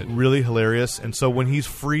quite good. Really hilarious. And so when he's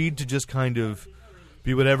freed to just kind of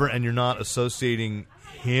be whatever, and you're not associating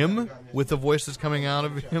him with the voice that's coming out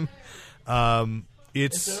of him,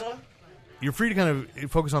 you're free to kind of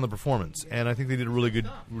focus on the performance. And I think they did a really good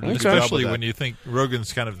job Especially with that. when you think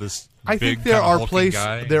Rogen's kind of this I big think there kind of are hulking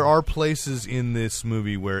guy. there are places in this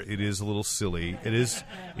movie where it is a little silly. It is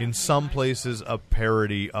in some places a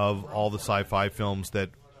parody of all the sci-fi films that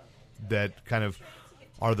kind of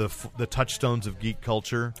are the touchstones of geek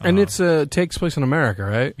culture. And it takes place in America,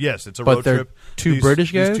 right? Yes, it's a But road they're trip. two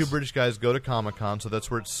British guys? These two British guys go to Comic-Con, so that's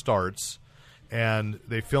where it starts. And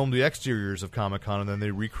they filmed the exteriors of Comic-Con, and then they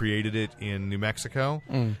recreated it in New Mexico.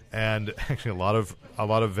 And actually, a lot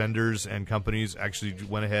of vendors and companies actually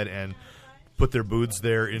went ahead and put their booths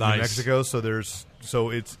there in Nice. New Mexico. So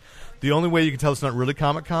it's the only way you can tell it's not really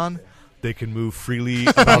Comic-Con. They can move freely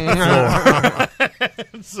about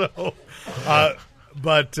the floor.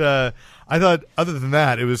 But I thought, other than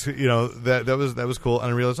that, it was that was cool, and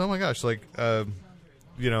I realized, oh my gosh, that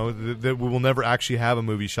we will never actually have a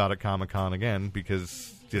movie shot at Comic-Con again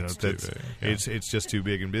because it's just too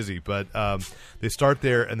big and busy. But they start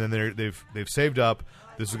there, and then they've saved up.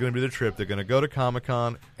 This is going to be their trip. They're going to go to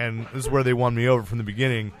Comic-Con, and this is where they won me over from the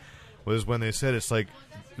beginning. Was when they said it's like,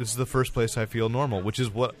 this is the first place I feel normal, which is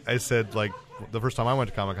what I said. Like the first time I went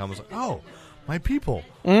to Comic-Con was like, oh, my people.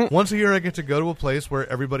 Once a year, I get to go to a place where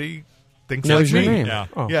everybody thinks Knows like your me. name. Yeah.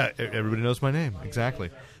 Oh. Yeah, everybody knows my name. Exactly.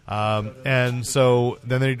 And so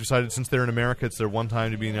then they decided, since they're in America, it's their one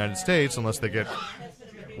time to be in the United States, unless they get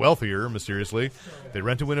wealthier, mysteriously. They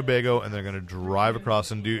rent a Winnebago, and they're going to drive across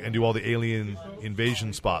and do all the alien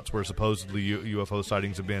invasion spots where supposedly UFO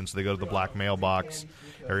sightings have been. So they go to the Black Mailbox,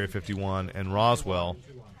 Area 51, and Roswell.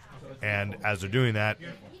 And as they're doing that,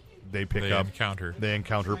 they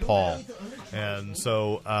encounter Paul. And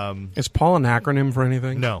so Is Paul an acronym for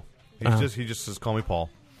anything? no, he just says, call me Paul.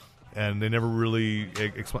 And they never really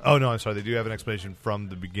explain. Oh, no, I'm sorry. They do have an explanation from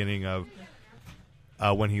the beginning of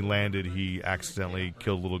when he landed. He accidentally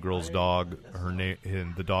killed a little girl's dog. Her name,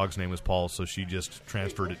 the dog's name was Paul, so she just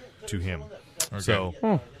transferred it to him. Okay. So,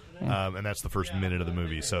 and that's the first minute of the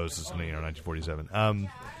movie. So this is 1947.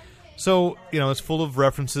 So it's full of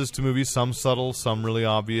references to movies, some subtle, some really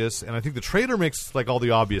obvious, and I think the trailer makes like all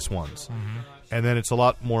the obvious ones. And then it's a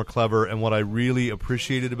lot more clever, and what I really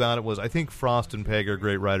appreciated about it was, I think Frost and Pegg are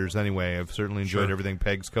great writers anyway. I've certainly enjoyed everything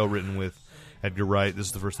Pegg's co-written with Edgar Wright. This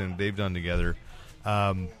is the first thing they've done together.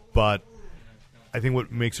 But I think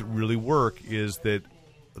what makes it really work is that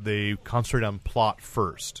they concentrate on plot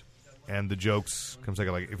first, and the jokes come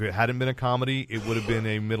second. Like, if it hadn't been a comedy, it would have been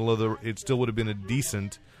it still would have been a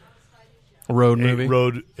decent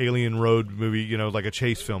alien road movie, like a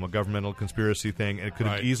chase film, a governmental conspiracy thing. And it could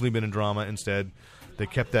have easily been a drama. Instead, they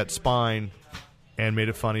kept that spine and made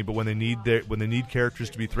it funny. But when they need characters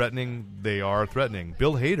to be threatening, they are threatening.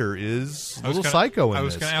 Bill Hader is a little psycho in this. I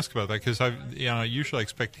was going to ask about that because I usually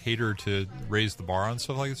expect Hader to raise the bar on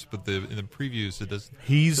stuff like this, but in the previews it does.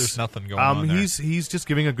 There's nothing going on there. He's just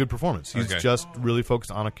giving a good performance. He's just really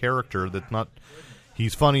focused on a character that's not.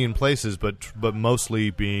 He's funny in places, but mostly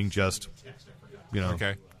being just.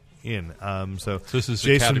 Okay. in. So this is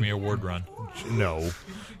Jason, Academy Award run. No.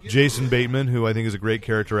 Jason Bateman, who I think is a great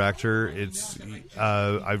character actor. It's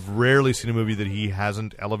I've rarely seen a movie that he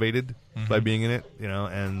hasn't elevated by being in it,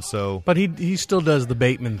 and so. But he still does the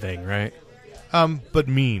Bateman thing, right? But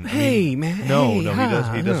mean. Hey, man. No,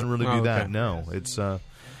 hey, he doesn't really do that. Okay. No, it's and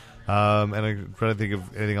I'm trying to think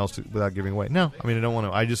of anything else without giving away. No, I mean I don't want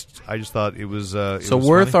to. I just thought it was. It so was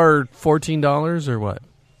worth funny. our $14 or what?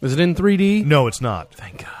 Is it in 3D? No, it's not.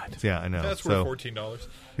 Thank God. Yeah, I know. That's so, worth $14.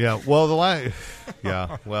 Yeah, well,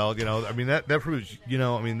 yeah, well, I mean that proves,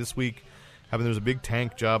 I mean this week, there was a big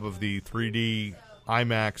tank job of the 3D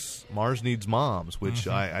IMAX Mars Needs Moms, which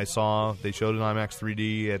I saw. They showed in IMAX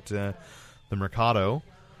 3D at the Mercado,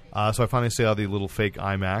 so I finally saw the little fake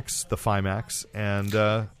IMAX, the FIMAX,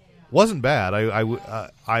 and wasn't bad.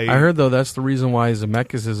 I heard though that's the reason why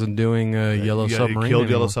Zemeckis isn't doing Yellow Submarine. It killed anymore.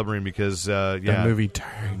 Yellow Submarine because that movie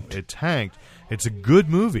tanked. It tanked. It's a good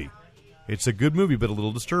movie. It's a good movie, but a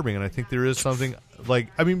little disturbing. And I think there is something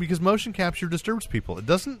because motion capture disturbs people. It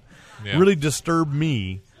doesn't really disturb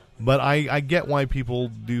me, but I get why people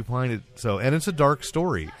do find it so. And it's a dark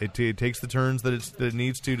story. It takes the turns that it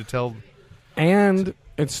needs to tell. And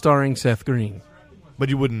it's starring Seth Green. But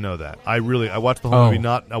you wouldn't know that. I watched the whole movie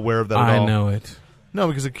not aware of that at all. I know it. No,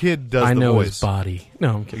 because a kid does I the know voice. his body.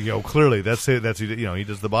 No, I'm kidding. Clearly that's it. That's he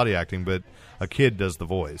does the body acting, but a kid does the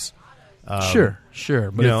voice. Sure.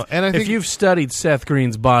 But and I think if you've studied Seth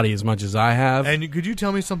Green's body as much as I have, and could you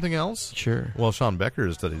tell me something else? Sure. Well, Sean Becker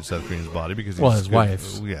has studied Seth Green's body because his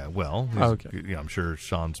wife's. Yeah, well, okay. I'm sure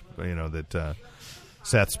Sean's that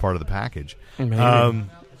Seth's part of the package. Maybe.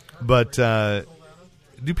 But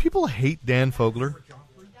do people hate Dan Fogler?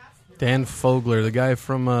 Dan Fogler, the guy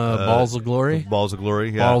from Balls of Glory? Balls of Glory,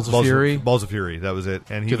 yeah. Balls of Fury? Balls of Fury, that was it.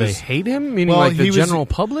 And Do they hate him? Meaning the general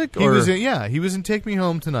public? He was in Take Me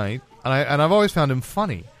Home Tonight, and I've always found him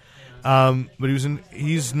funny. But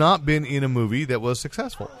he's not been in a movie that was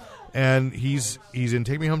successful. And he's in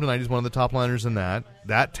Take Me Home Tonight. He's one of the top liners in that.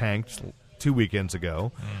 That tanked 2 weekends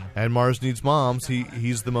ago. And Mars Needs Moms,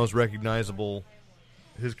 he's the most recognizable.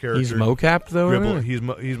 His character. He's mocapped though. Gribble. He's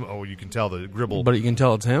you can tell the Gribble. But you can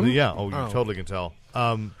tell it's him. Yeah. You totally can tell.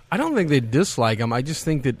 I don't think they dislike him. I just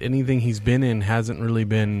think that anything he's been in hasn't really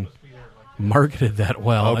been marketed that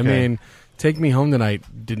well. Okay. I mean, Take Me Home Tonight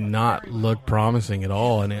did not look promising at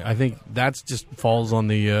all, and I think that's just falls on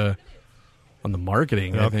the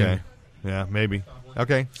marketing. I think. Yeah, maybe.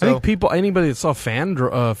 Okay, I think anybody that saw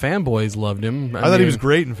Fanboys loved him. I thought he was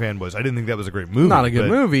great in Fanboys. I didn't think that was a great movie. Not a good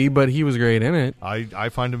movie, but he was great in it. I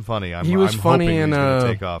find him funny. He was funny in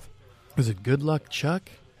take off. Was it Good Luck Chuck?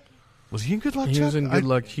 Was he in Good Luck Chuck? He was in Good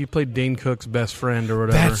Luck. He played Dane Cook's best friend or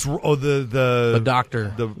whatever. That's the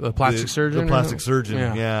doctor, the plastic surgeon. The plastic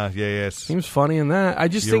surgeon. Yes. He was funny in that. I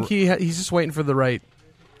just think he's just waiting for the right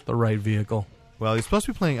vehicle. Well, he's supposed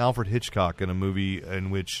to be playing Alfred Hitchcock in a movie in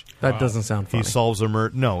which that doesn't sound funny. He solves a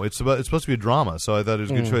murder. No, it's supposed to be a drama. So I thought it was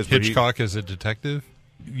a good choice. Hitchcock as a detective.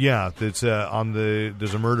 Yeah, it's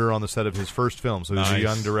there's a murder on the set of his first film. So he's a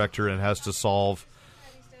young director and has to solve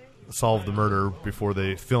the murder before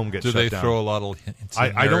the film gets shut down. Do they throw a lot of hints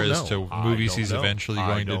in I don't as know. to movies he's eventually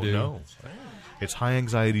going to do? I don't know. It's High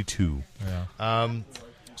Anxiety 2. Yeah.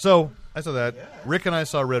 So I saw that. Rick and I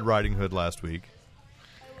saw Red Riding Hood last week.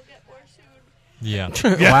 Yeah.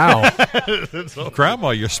 Wow. Grandma,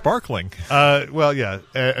 you're sparkling. Well, yeah.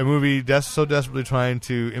 A movie so desperately trying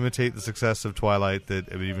to imitate the success of Twilight that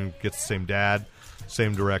it even gets the same dad,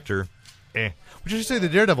 same director. Which I should say, the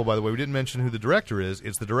Daredevil, by the way, we didn't mention who the director is.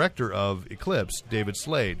 It's the director of Eclipse, David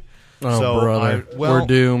Slade. Oh, brother. We're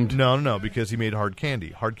doomed. No, because he made Hard Candy.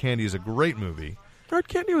 Hard Candy is a great movie. Hard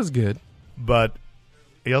Candy was good. But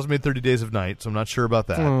he also made 30 Days of Night, so I'm not sure about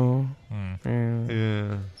that. Oh.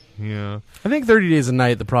 Yeah. I think 30 Days a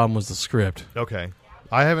Night, the problem was the script. Okay.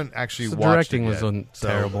 I haven't actually the watched directing it yet, was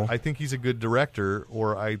terrible. I think he's a good director,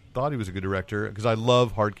 or I thought he was a good director, because I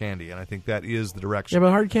love Hard Candy, and I think that is the direction. Yeah,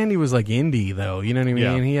 but Hard Candy was like indie, though. You know what I mean?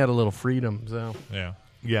 Yeah. He had a little freedom. So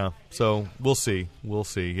Yeah, so we'll see.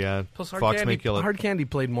 Yeah. Plus, Fox may kill it. Hard Candy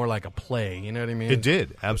played more like a play. You know what I mean? It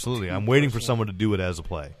did, absolutely. I'm waiting for someone to do it as a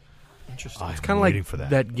play. Interesting. It's kind of like for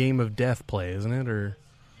that Game of Death play, isn't it? Or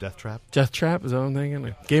Death Trap? Death Trap is that what I'm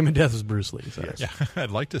thinking? Game of Death is Bruce Lee. So. Yes. Yeah,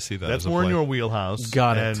 I'd like to see that. That's as a more in play. your wheelhouse.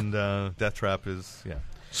 Got it. And Death Trap is,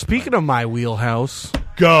 Speaking of my wheelhouse,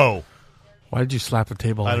 go. Why did you slap the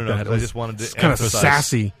table like I don't know. that? I just wanted to kind of emphasize.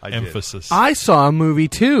 sassy. Emphasis. I saw a movie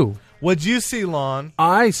too. What'd you see, Lon?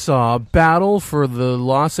 I saw Battle for the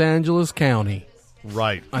Los Angeles County.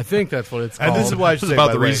 Right. I think that's what it's called. And this is why I should say, about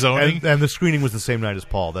by the way, rezoning? and the screening was the same night as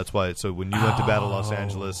Paul. That's why. So when you went to Battle Los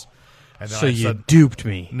Angeles, And So I you said, duped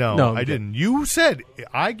me. no, I didn't. You said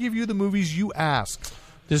I give you the movies you asked.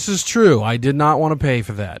 This is true. I did not want to pay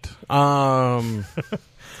for that.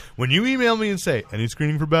 When you email me and say, any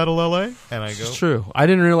screening for Battle LA? And I go, It's true. I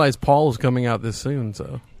didn't realize Paul was coming out this soon,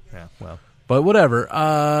 so. yeah, well. But whatever.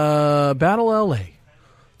 Battle LA.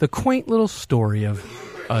 The quaint little story of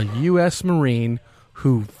a U.S. Marine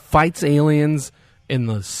who fights aliens in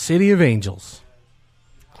the City of Angels.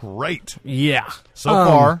 Great. Yeah. So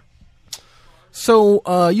far.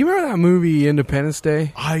 So, you remember that movie Independence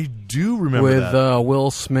Day? I do remember With that. Will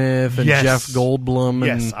Smith and Yes. Jeff Goldblum.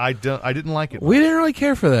 Yes, And I didn't like it. we didn't really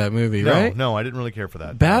care for that movie, right? No, I didn't really care for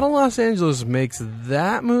that. Battle Los Angeles makes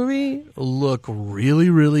that movie look really,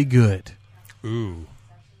 really good. Ooh.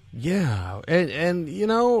 Yeah, and you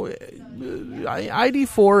know,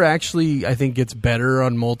 ID4 actually I think gets better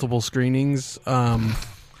on multiple screenings.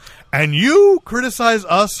 And you criticize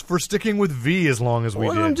us for sticking with V as long as we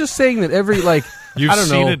Well, did. I'm just saying that every like You've I don't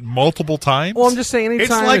seen know. it multiple times? Well, I'm just saying it's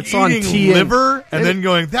anytime like it's on eating TN liver and then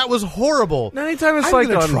going, that was horrible. anytime it's I'm like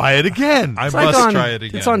going to on try it again. I it's must like on, try it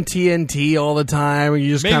again. It's on TNT all the time, and you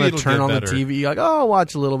just Maybe kind of it'll turn get on better. the TV. You're like, oh, I'll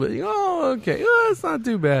watch a little bit. You go, oh, okay, oh, it's not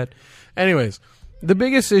too bad. Anyways, the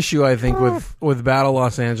biggest issue I think with Battle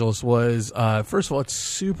Los Angeles was first of all, it's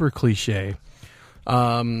super cliche.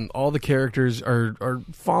 All the characters are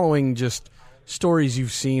following just stories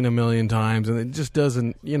you've seen a million times, and it just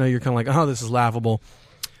doesn't. You know, you're kind of like, oh, this is laughable.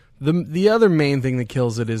 The other main thing that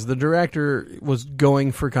kills it is the director was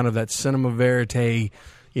going for kind of that cinema verite.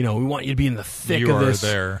 You know, we want you to be in the thick You of are this,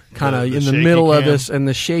 there. kind of The in the shaky middle of cam. this, and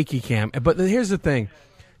the shaky cam. But here's the thing: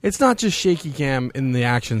 it's not just shaky cam in the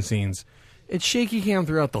action scenes; it's shaky cam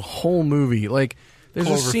throughout the whole movie. Like there's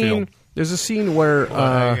a scene. Cloverfield. There's a scene where and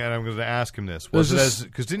I'm going to ask him this. Was it there's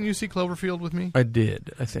because didn't you see Cloverfield with me? I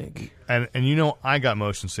did, I think. And you know I got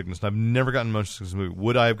motion sickness. I've never gotten motion sickness in a movie.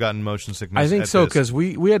 Would I have gotten motion sickness? I think at so this? because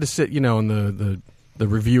we had to sit, you know, in the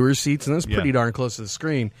reviewer seats, and it was pretty Yeah. darn close to the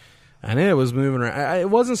screen, and it was moving around. It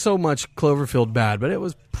wasn't so much Cloverfield bad, but it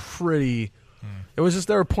was pretty. It was just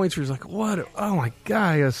there were points where you're like, "What? Oh my god,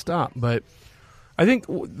 I gotta stop!" But I think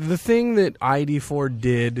the thing that ID4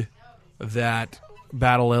 did that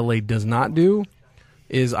Battle LA does not do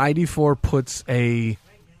is ID4 puts a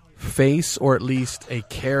face or at least a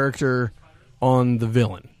character on the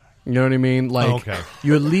villain. You know what I mean? Like, okay.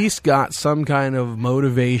 you at least got some kind of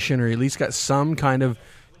motivation, or at least got some kind of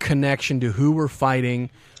connection to who we're fighting.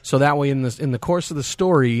 So that way, in the course of the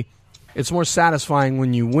story, it's more satisfying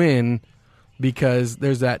when you win because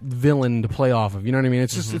there's that villain to play off of. You know what I mean?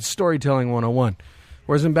 It's just it's storytelling 101.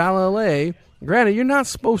 Whereas in Battle LA, granted, you're not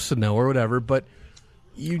supposed to know or whatever, but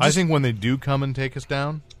you just, I think when they do come and take us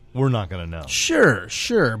down, we're not going to know.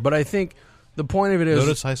 Sure. But I think the point of it is...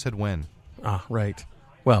 Notice I said when. Ah, right.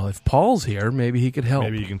 Well, if Paul's here, maybe he could help.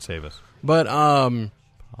 Maybe you can save us. But,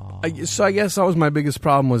 so I guess that was my biggest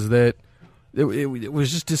problem was that it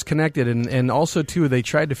was just disconnected. And also, too, they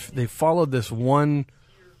they followed this one,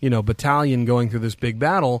 battalion going through this big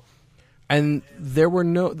battle, and there were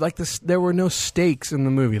no stakes in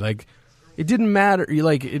the movie. Like, it didn't matter.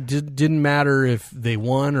 Didn't matter if they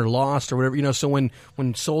won or lost or whatever. So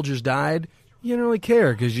when soldiers died, you didn't really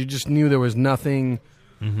care because you just knew there was nothing.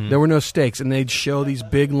 Mm-hmm. There were no stakes, and they'd show these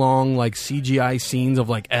big, long, CGI scenes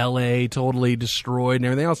of L.A. totally destroyed and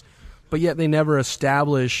everything else, but yet they never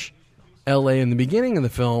establish L.A. in the beginning of the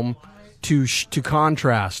film to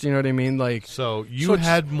contrast. You know what I mean? So you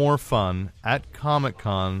had more fun at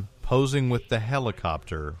Comic-Con posing with the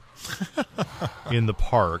helicopter in the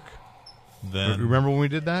park. Then Remember when we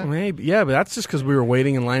did that? Maybe, yeah, but that's just because we were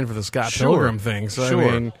waiting in line for the Scott Sure. Pilgrim thing. So Sure.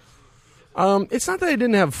 I mean, it's not that I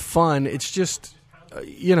didn't have fun. It's just,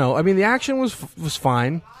 the action was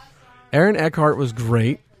fine. Aaron Eckhart was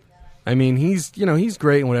great. I mean, he's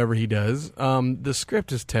great in whatever he does. The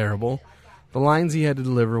script is terrible. The lines he had to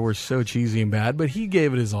deliver were so cheesy and bad, but he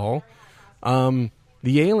gave it his all. The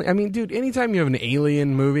alien. I mean, dude, anytime you have an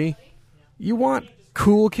alien movie, you want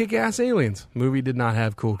cool kick-ass aliens. Movie did not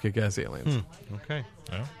have cool kick-ass aliens. Okay.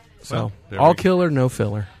 yeah. So there all we go. killer, no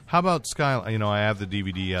filler. How about Skyline? I have the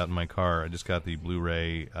DVD out in my car. I just got the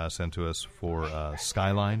Blu-ray sent to us for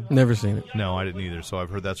Skyline. Never seen it. No, I didn't either. So I've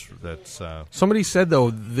heard that's Somebody said though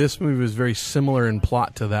this movie was very similar in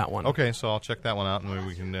plot to that one. okay. So I'll check that one out, and maybe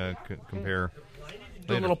we can compare.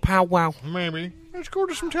 A later. little powwow. Maybe. Let's go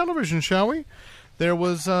to some television, shall we? There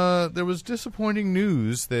was disappointing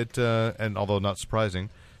news that, and although not surprising,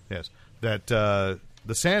 yes, that the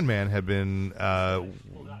Sandman had been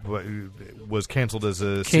was canceled as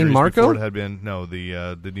a Kane series Marco? before it had been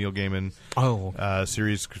the Neil Gaiman Oh,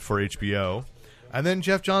 series for HBO. And then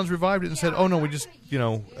Jeff Johns revived it and said, "Oh no, we just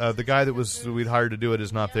the guy that we'd hired to do it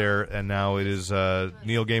is not there, and now it is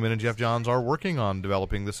Neil Gaiman and Jeff Johns are working on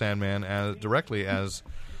developing the Sandman directly as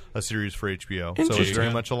a series for HBO. So it's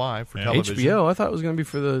very much alive for television. HBO? I thought it was going to be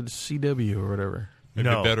for the CW or whatever. It'd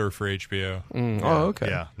be better for HBO. Oh, okay.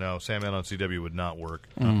 Yeah, no, Sandman on CW would not work.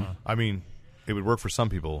 I mean, it would work for some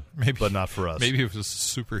people, but not for us. Maybe it was a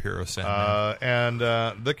superhero Sandman. And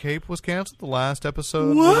The Cape was canceled. The last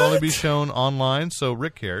episode would only be shown online, so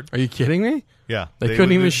Rick cared. Are you kidding me? Yeah, they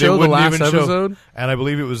couldn't even show the last episode. And I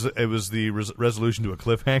believe it was the resolution to a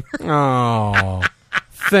cliffhanger. Oh,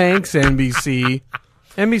 thanks NBC.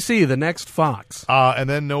 NBC, the next Fox. And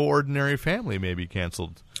then No Ordinary Family may be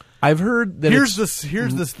canceled. I've heard that. Here's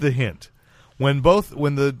the hint. When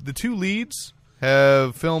the two leads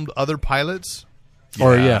have filmed other pilots,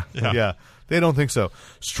 yeah, they don't think so.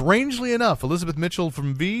 Strangely enough, Elizabeth Mitchell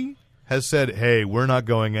from V has said, "Hey, we're not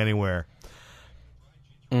going anywhere."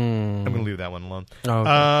 I'm going to leave that one alone.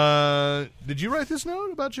 Okay. Did you write this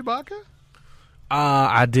note about Chewbacca?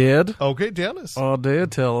 I did. Okay, tell us. I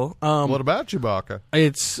did tell. What about Chewbacca?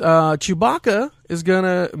 It's Chewbacca is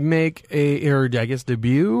gonna make a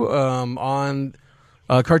debut on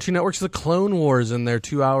Cartoon Network's The Clone Wars in their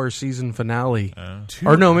 2-hour season finale.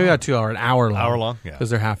 Maybe not 2 hour, an hour long. Hour long, yeah. Because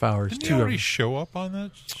they're half hours. Didn't he already show up on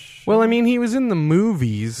that? Well, I mean, he was in the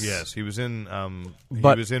movies. Yes, he was in. He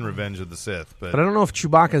But- was in Revenge of the Sith, But I don't know if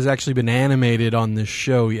Chewbacca's actually been animated on this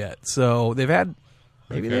show yet. So they've had.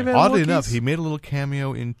 Maybe they've had oddly Wookiees. enough, he made a little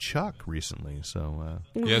cameo in Chuck recently. So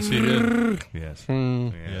Yes, he did. yes,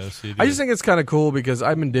 Yes, he did. I just think it's kind of cool because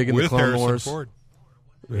I've been digging with the Clone Harrison Wars. Ford.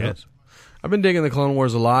 yes. I've been digging the Clone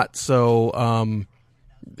Wars a lot, so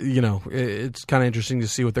it's kind of interesting to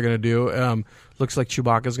see what they're going to do. Looks like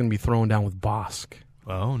Chewbacca's going to be thrown down with Bosk.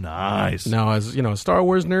 Oh, nice. Now, as a Star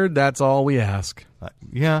Wars nerd, that's all we ask.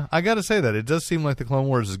 Yeah, I got to say that it does seem like the Clone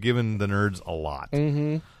Wars has given the nerds a lot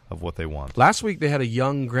of what they want. Last week they had a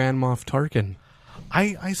young Grand Moff Tarkin.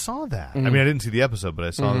 I saw that. I mean, I didn't see the episode, but I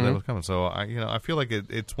saw that was coming. So I feel like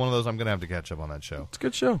it's one of those I'm going to have to catch up on that show. It's a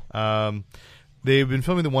good show. They've been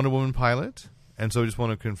filming the Wonder Woman pilot, and so I just want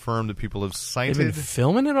to confirm that people have They've cited. been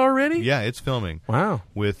filming it already? Yeah, it's filming. Wow.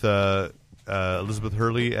 With Elizabeth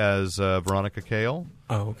Hurley as Veronica Cale.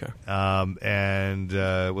 Oh, okay. And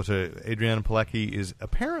Adriana Palicki is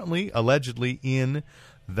allegedly in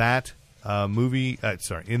that movie.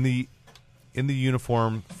 In the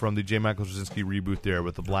uniform from the J. Michael Straczynski reboot there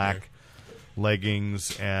with the black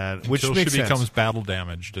leggings and which Until makes she sense. becomes battle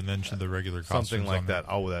damaged, and then to the regular costumes Something like on that.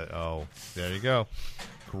 Oh, there you go.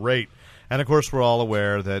 Great. And of course, we're all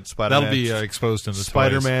aware that Spider-Man. That'll be exposed in the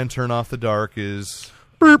Spider-Man Turn Off the Dark is.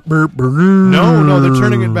 Burp, burp, burp. No, they're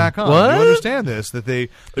turning it back on. What? You understand this? That they're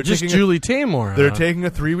Just taking Julie Taymor. They're taking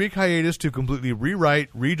a 3-week hiatus to completely rewrite,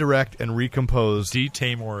 redirect, and recompose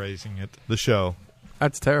de-Tamorizing it. the show.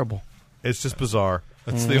 That's terrible. It's just bizarre.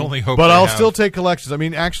 That's the only hope. But they I'll have. still take collections. I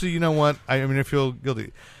mean, actually, you know what? I feel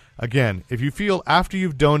guilty. Again, if you feel after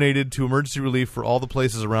you've donated to emergency relief for all the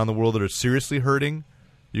places around the world that are seriously hurting,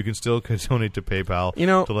 you can still donate to PayPal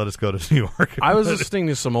to let us go to New York. I was listening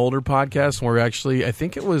to some older podcasts where actually, I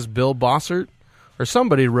think it was Bill Bossert or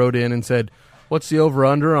somebody wrote in and said, what's the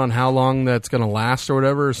over-under on how long that's going to last or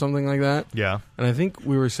whatever or something like that? Yeah. And I think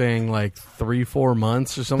we were saying like 3-4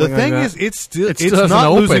 months or something The like thing that. is, it's hasn't not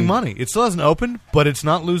opened. losing money. It still hasn't opened, but it's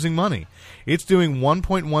not losing money. It's doing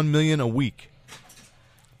 $1.1 million a week.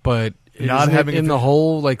 But Not isn't having it in it- the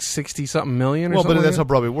whole like 60-something million or Well, something but that's how like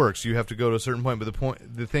Broadway works. You have to go to a certain point. But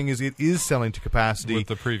the thing is, it is selling to capacity with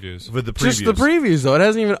the previews. With the that? previews. Just the previews, though. It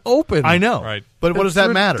hasn't even opened. I know, Right. But what does It's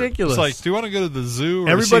that matter? ridiculous. It's like, do you want to go to the zoo or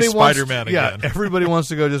Everybody see wants Spider-Man yeah, again? everybody wants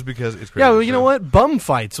to go just because it's crazy. Yeah, well, you know what? Bum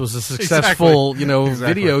Fights was a successful,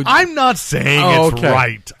 video. I'm not saying Oh, it's okay.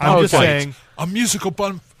 right. I'm Oh, just okay. saying. A musical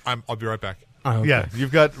bun. I'll be right back. Oh, okay. Yeah,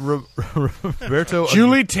 you've got Roberto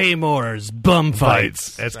Julie Taymor's Bum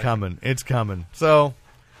Fights. It's coming. It's coming. So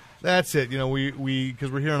that's it. You know, we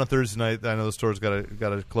because we're here on a Thursday night. I know the store's got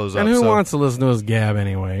to close up. And who so. wants to listen to his gab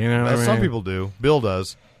anyway? You know, what I mean? Some people do. Bill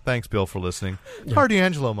does. Thanks, Bill, for listening. Hardy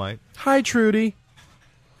Angelo might. Hi, Trudy.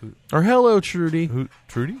 Or hello, Trudy. Who?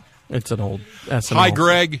 Trudy? It's an old SNL. Hi,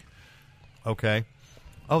 Greg. Okay.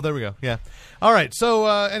 Oh, there we go. Yeah. All right. So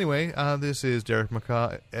anyway, this is Derek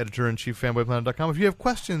McCaw, editor-in-chief, fanboyplanet.com. If you have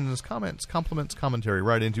questions, comments, compliments, commentary,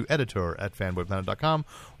 write into editor@fanboyplanet.com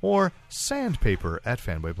or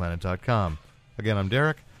sandpaper@fanboyplanet.com. Again, I'm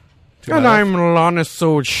Derek. To And my I'm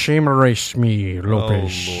Laniso Shamerase me,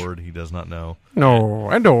 Lopez. Oh, Lord, he does not know. No,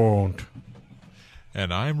 I don't.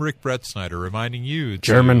 And I'm Rick Brett Snyder, reminding you to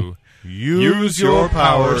German. Use your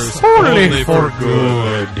powers Only for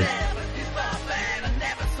good. He's my man, I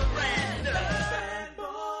never surrender.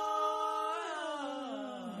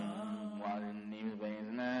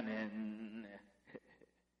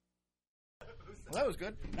 Well, that was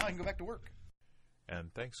good. Now I can go back to work.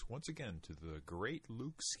 And thanks once again to the great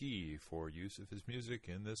Luke Ski for use of his music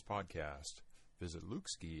in this podcast. Visit Luke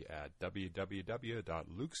Ski at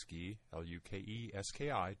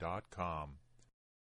www.lukeski.com.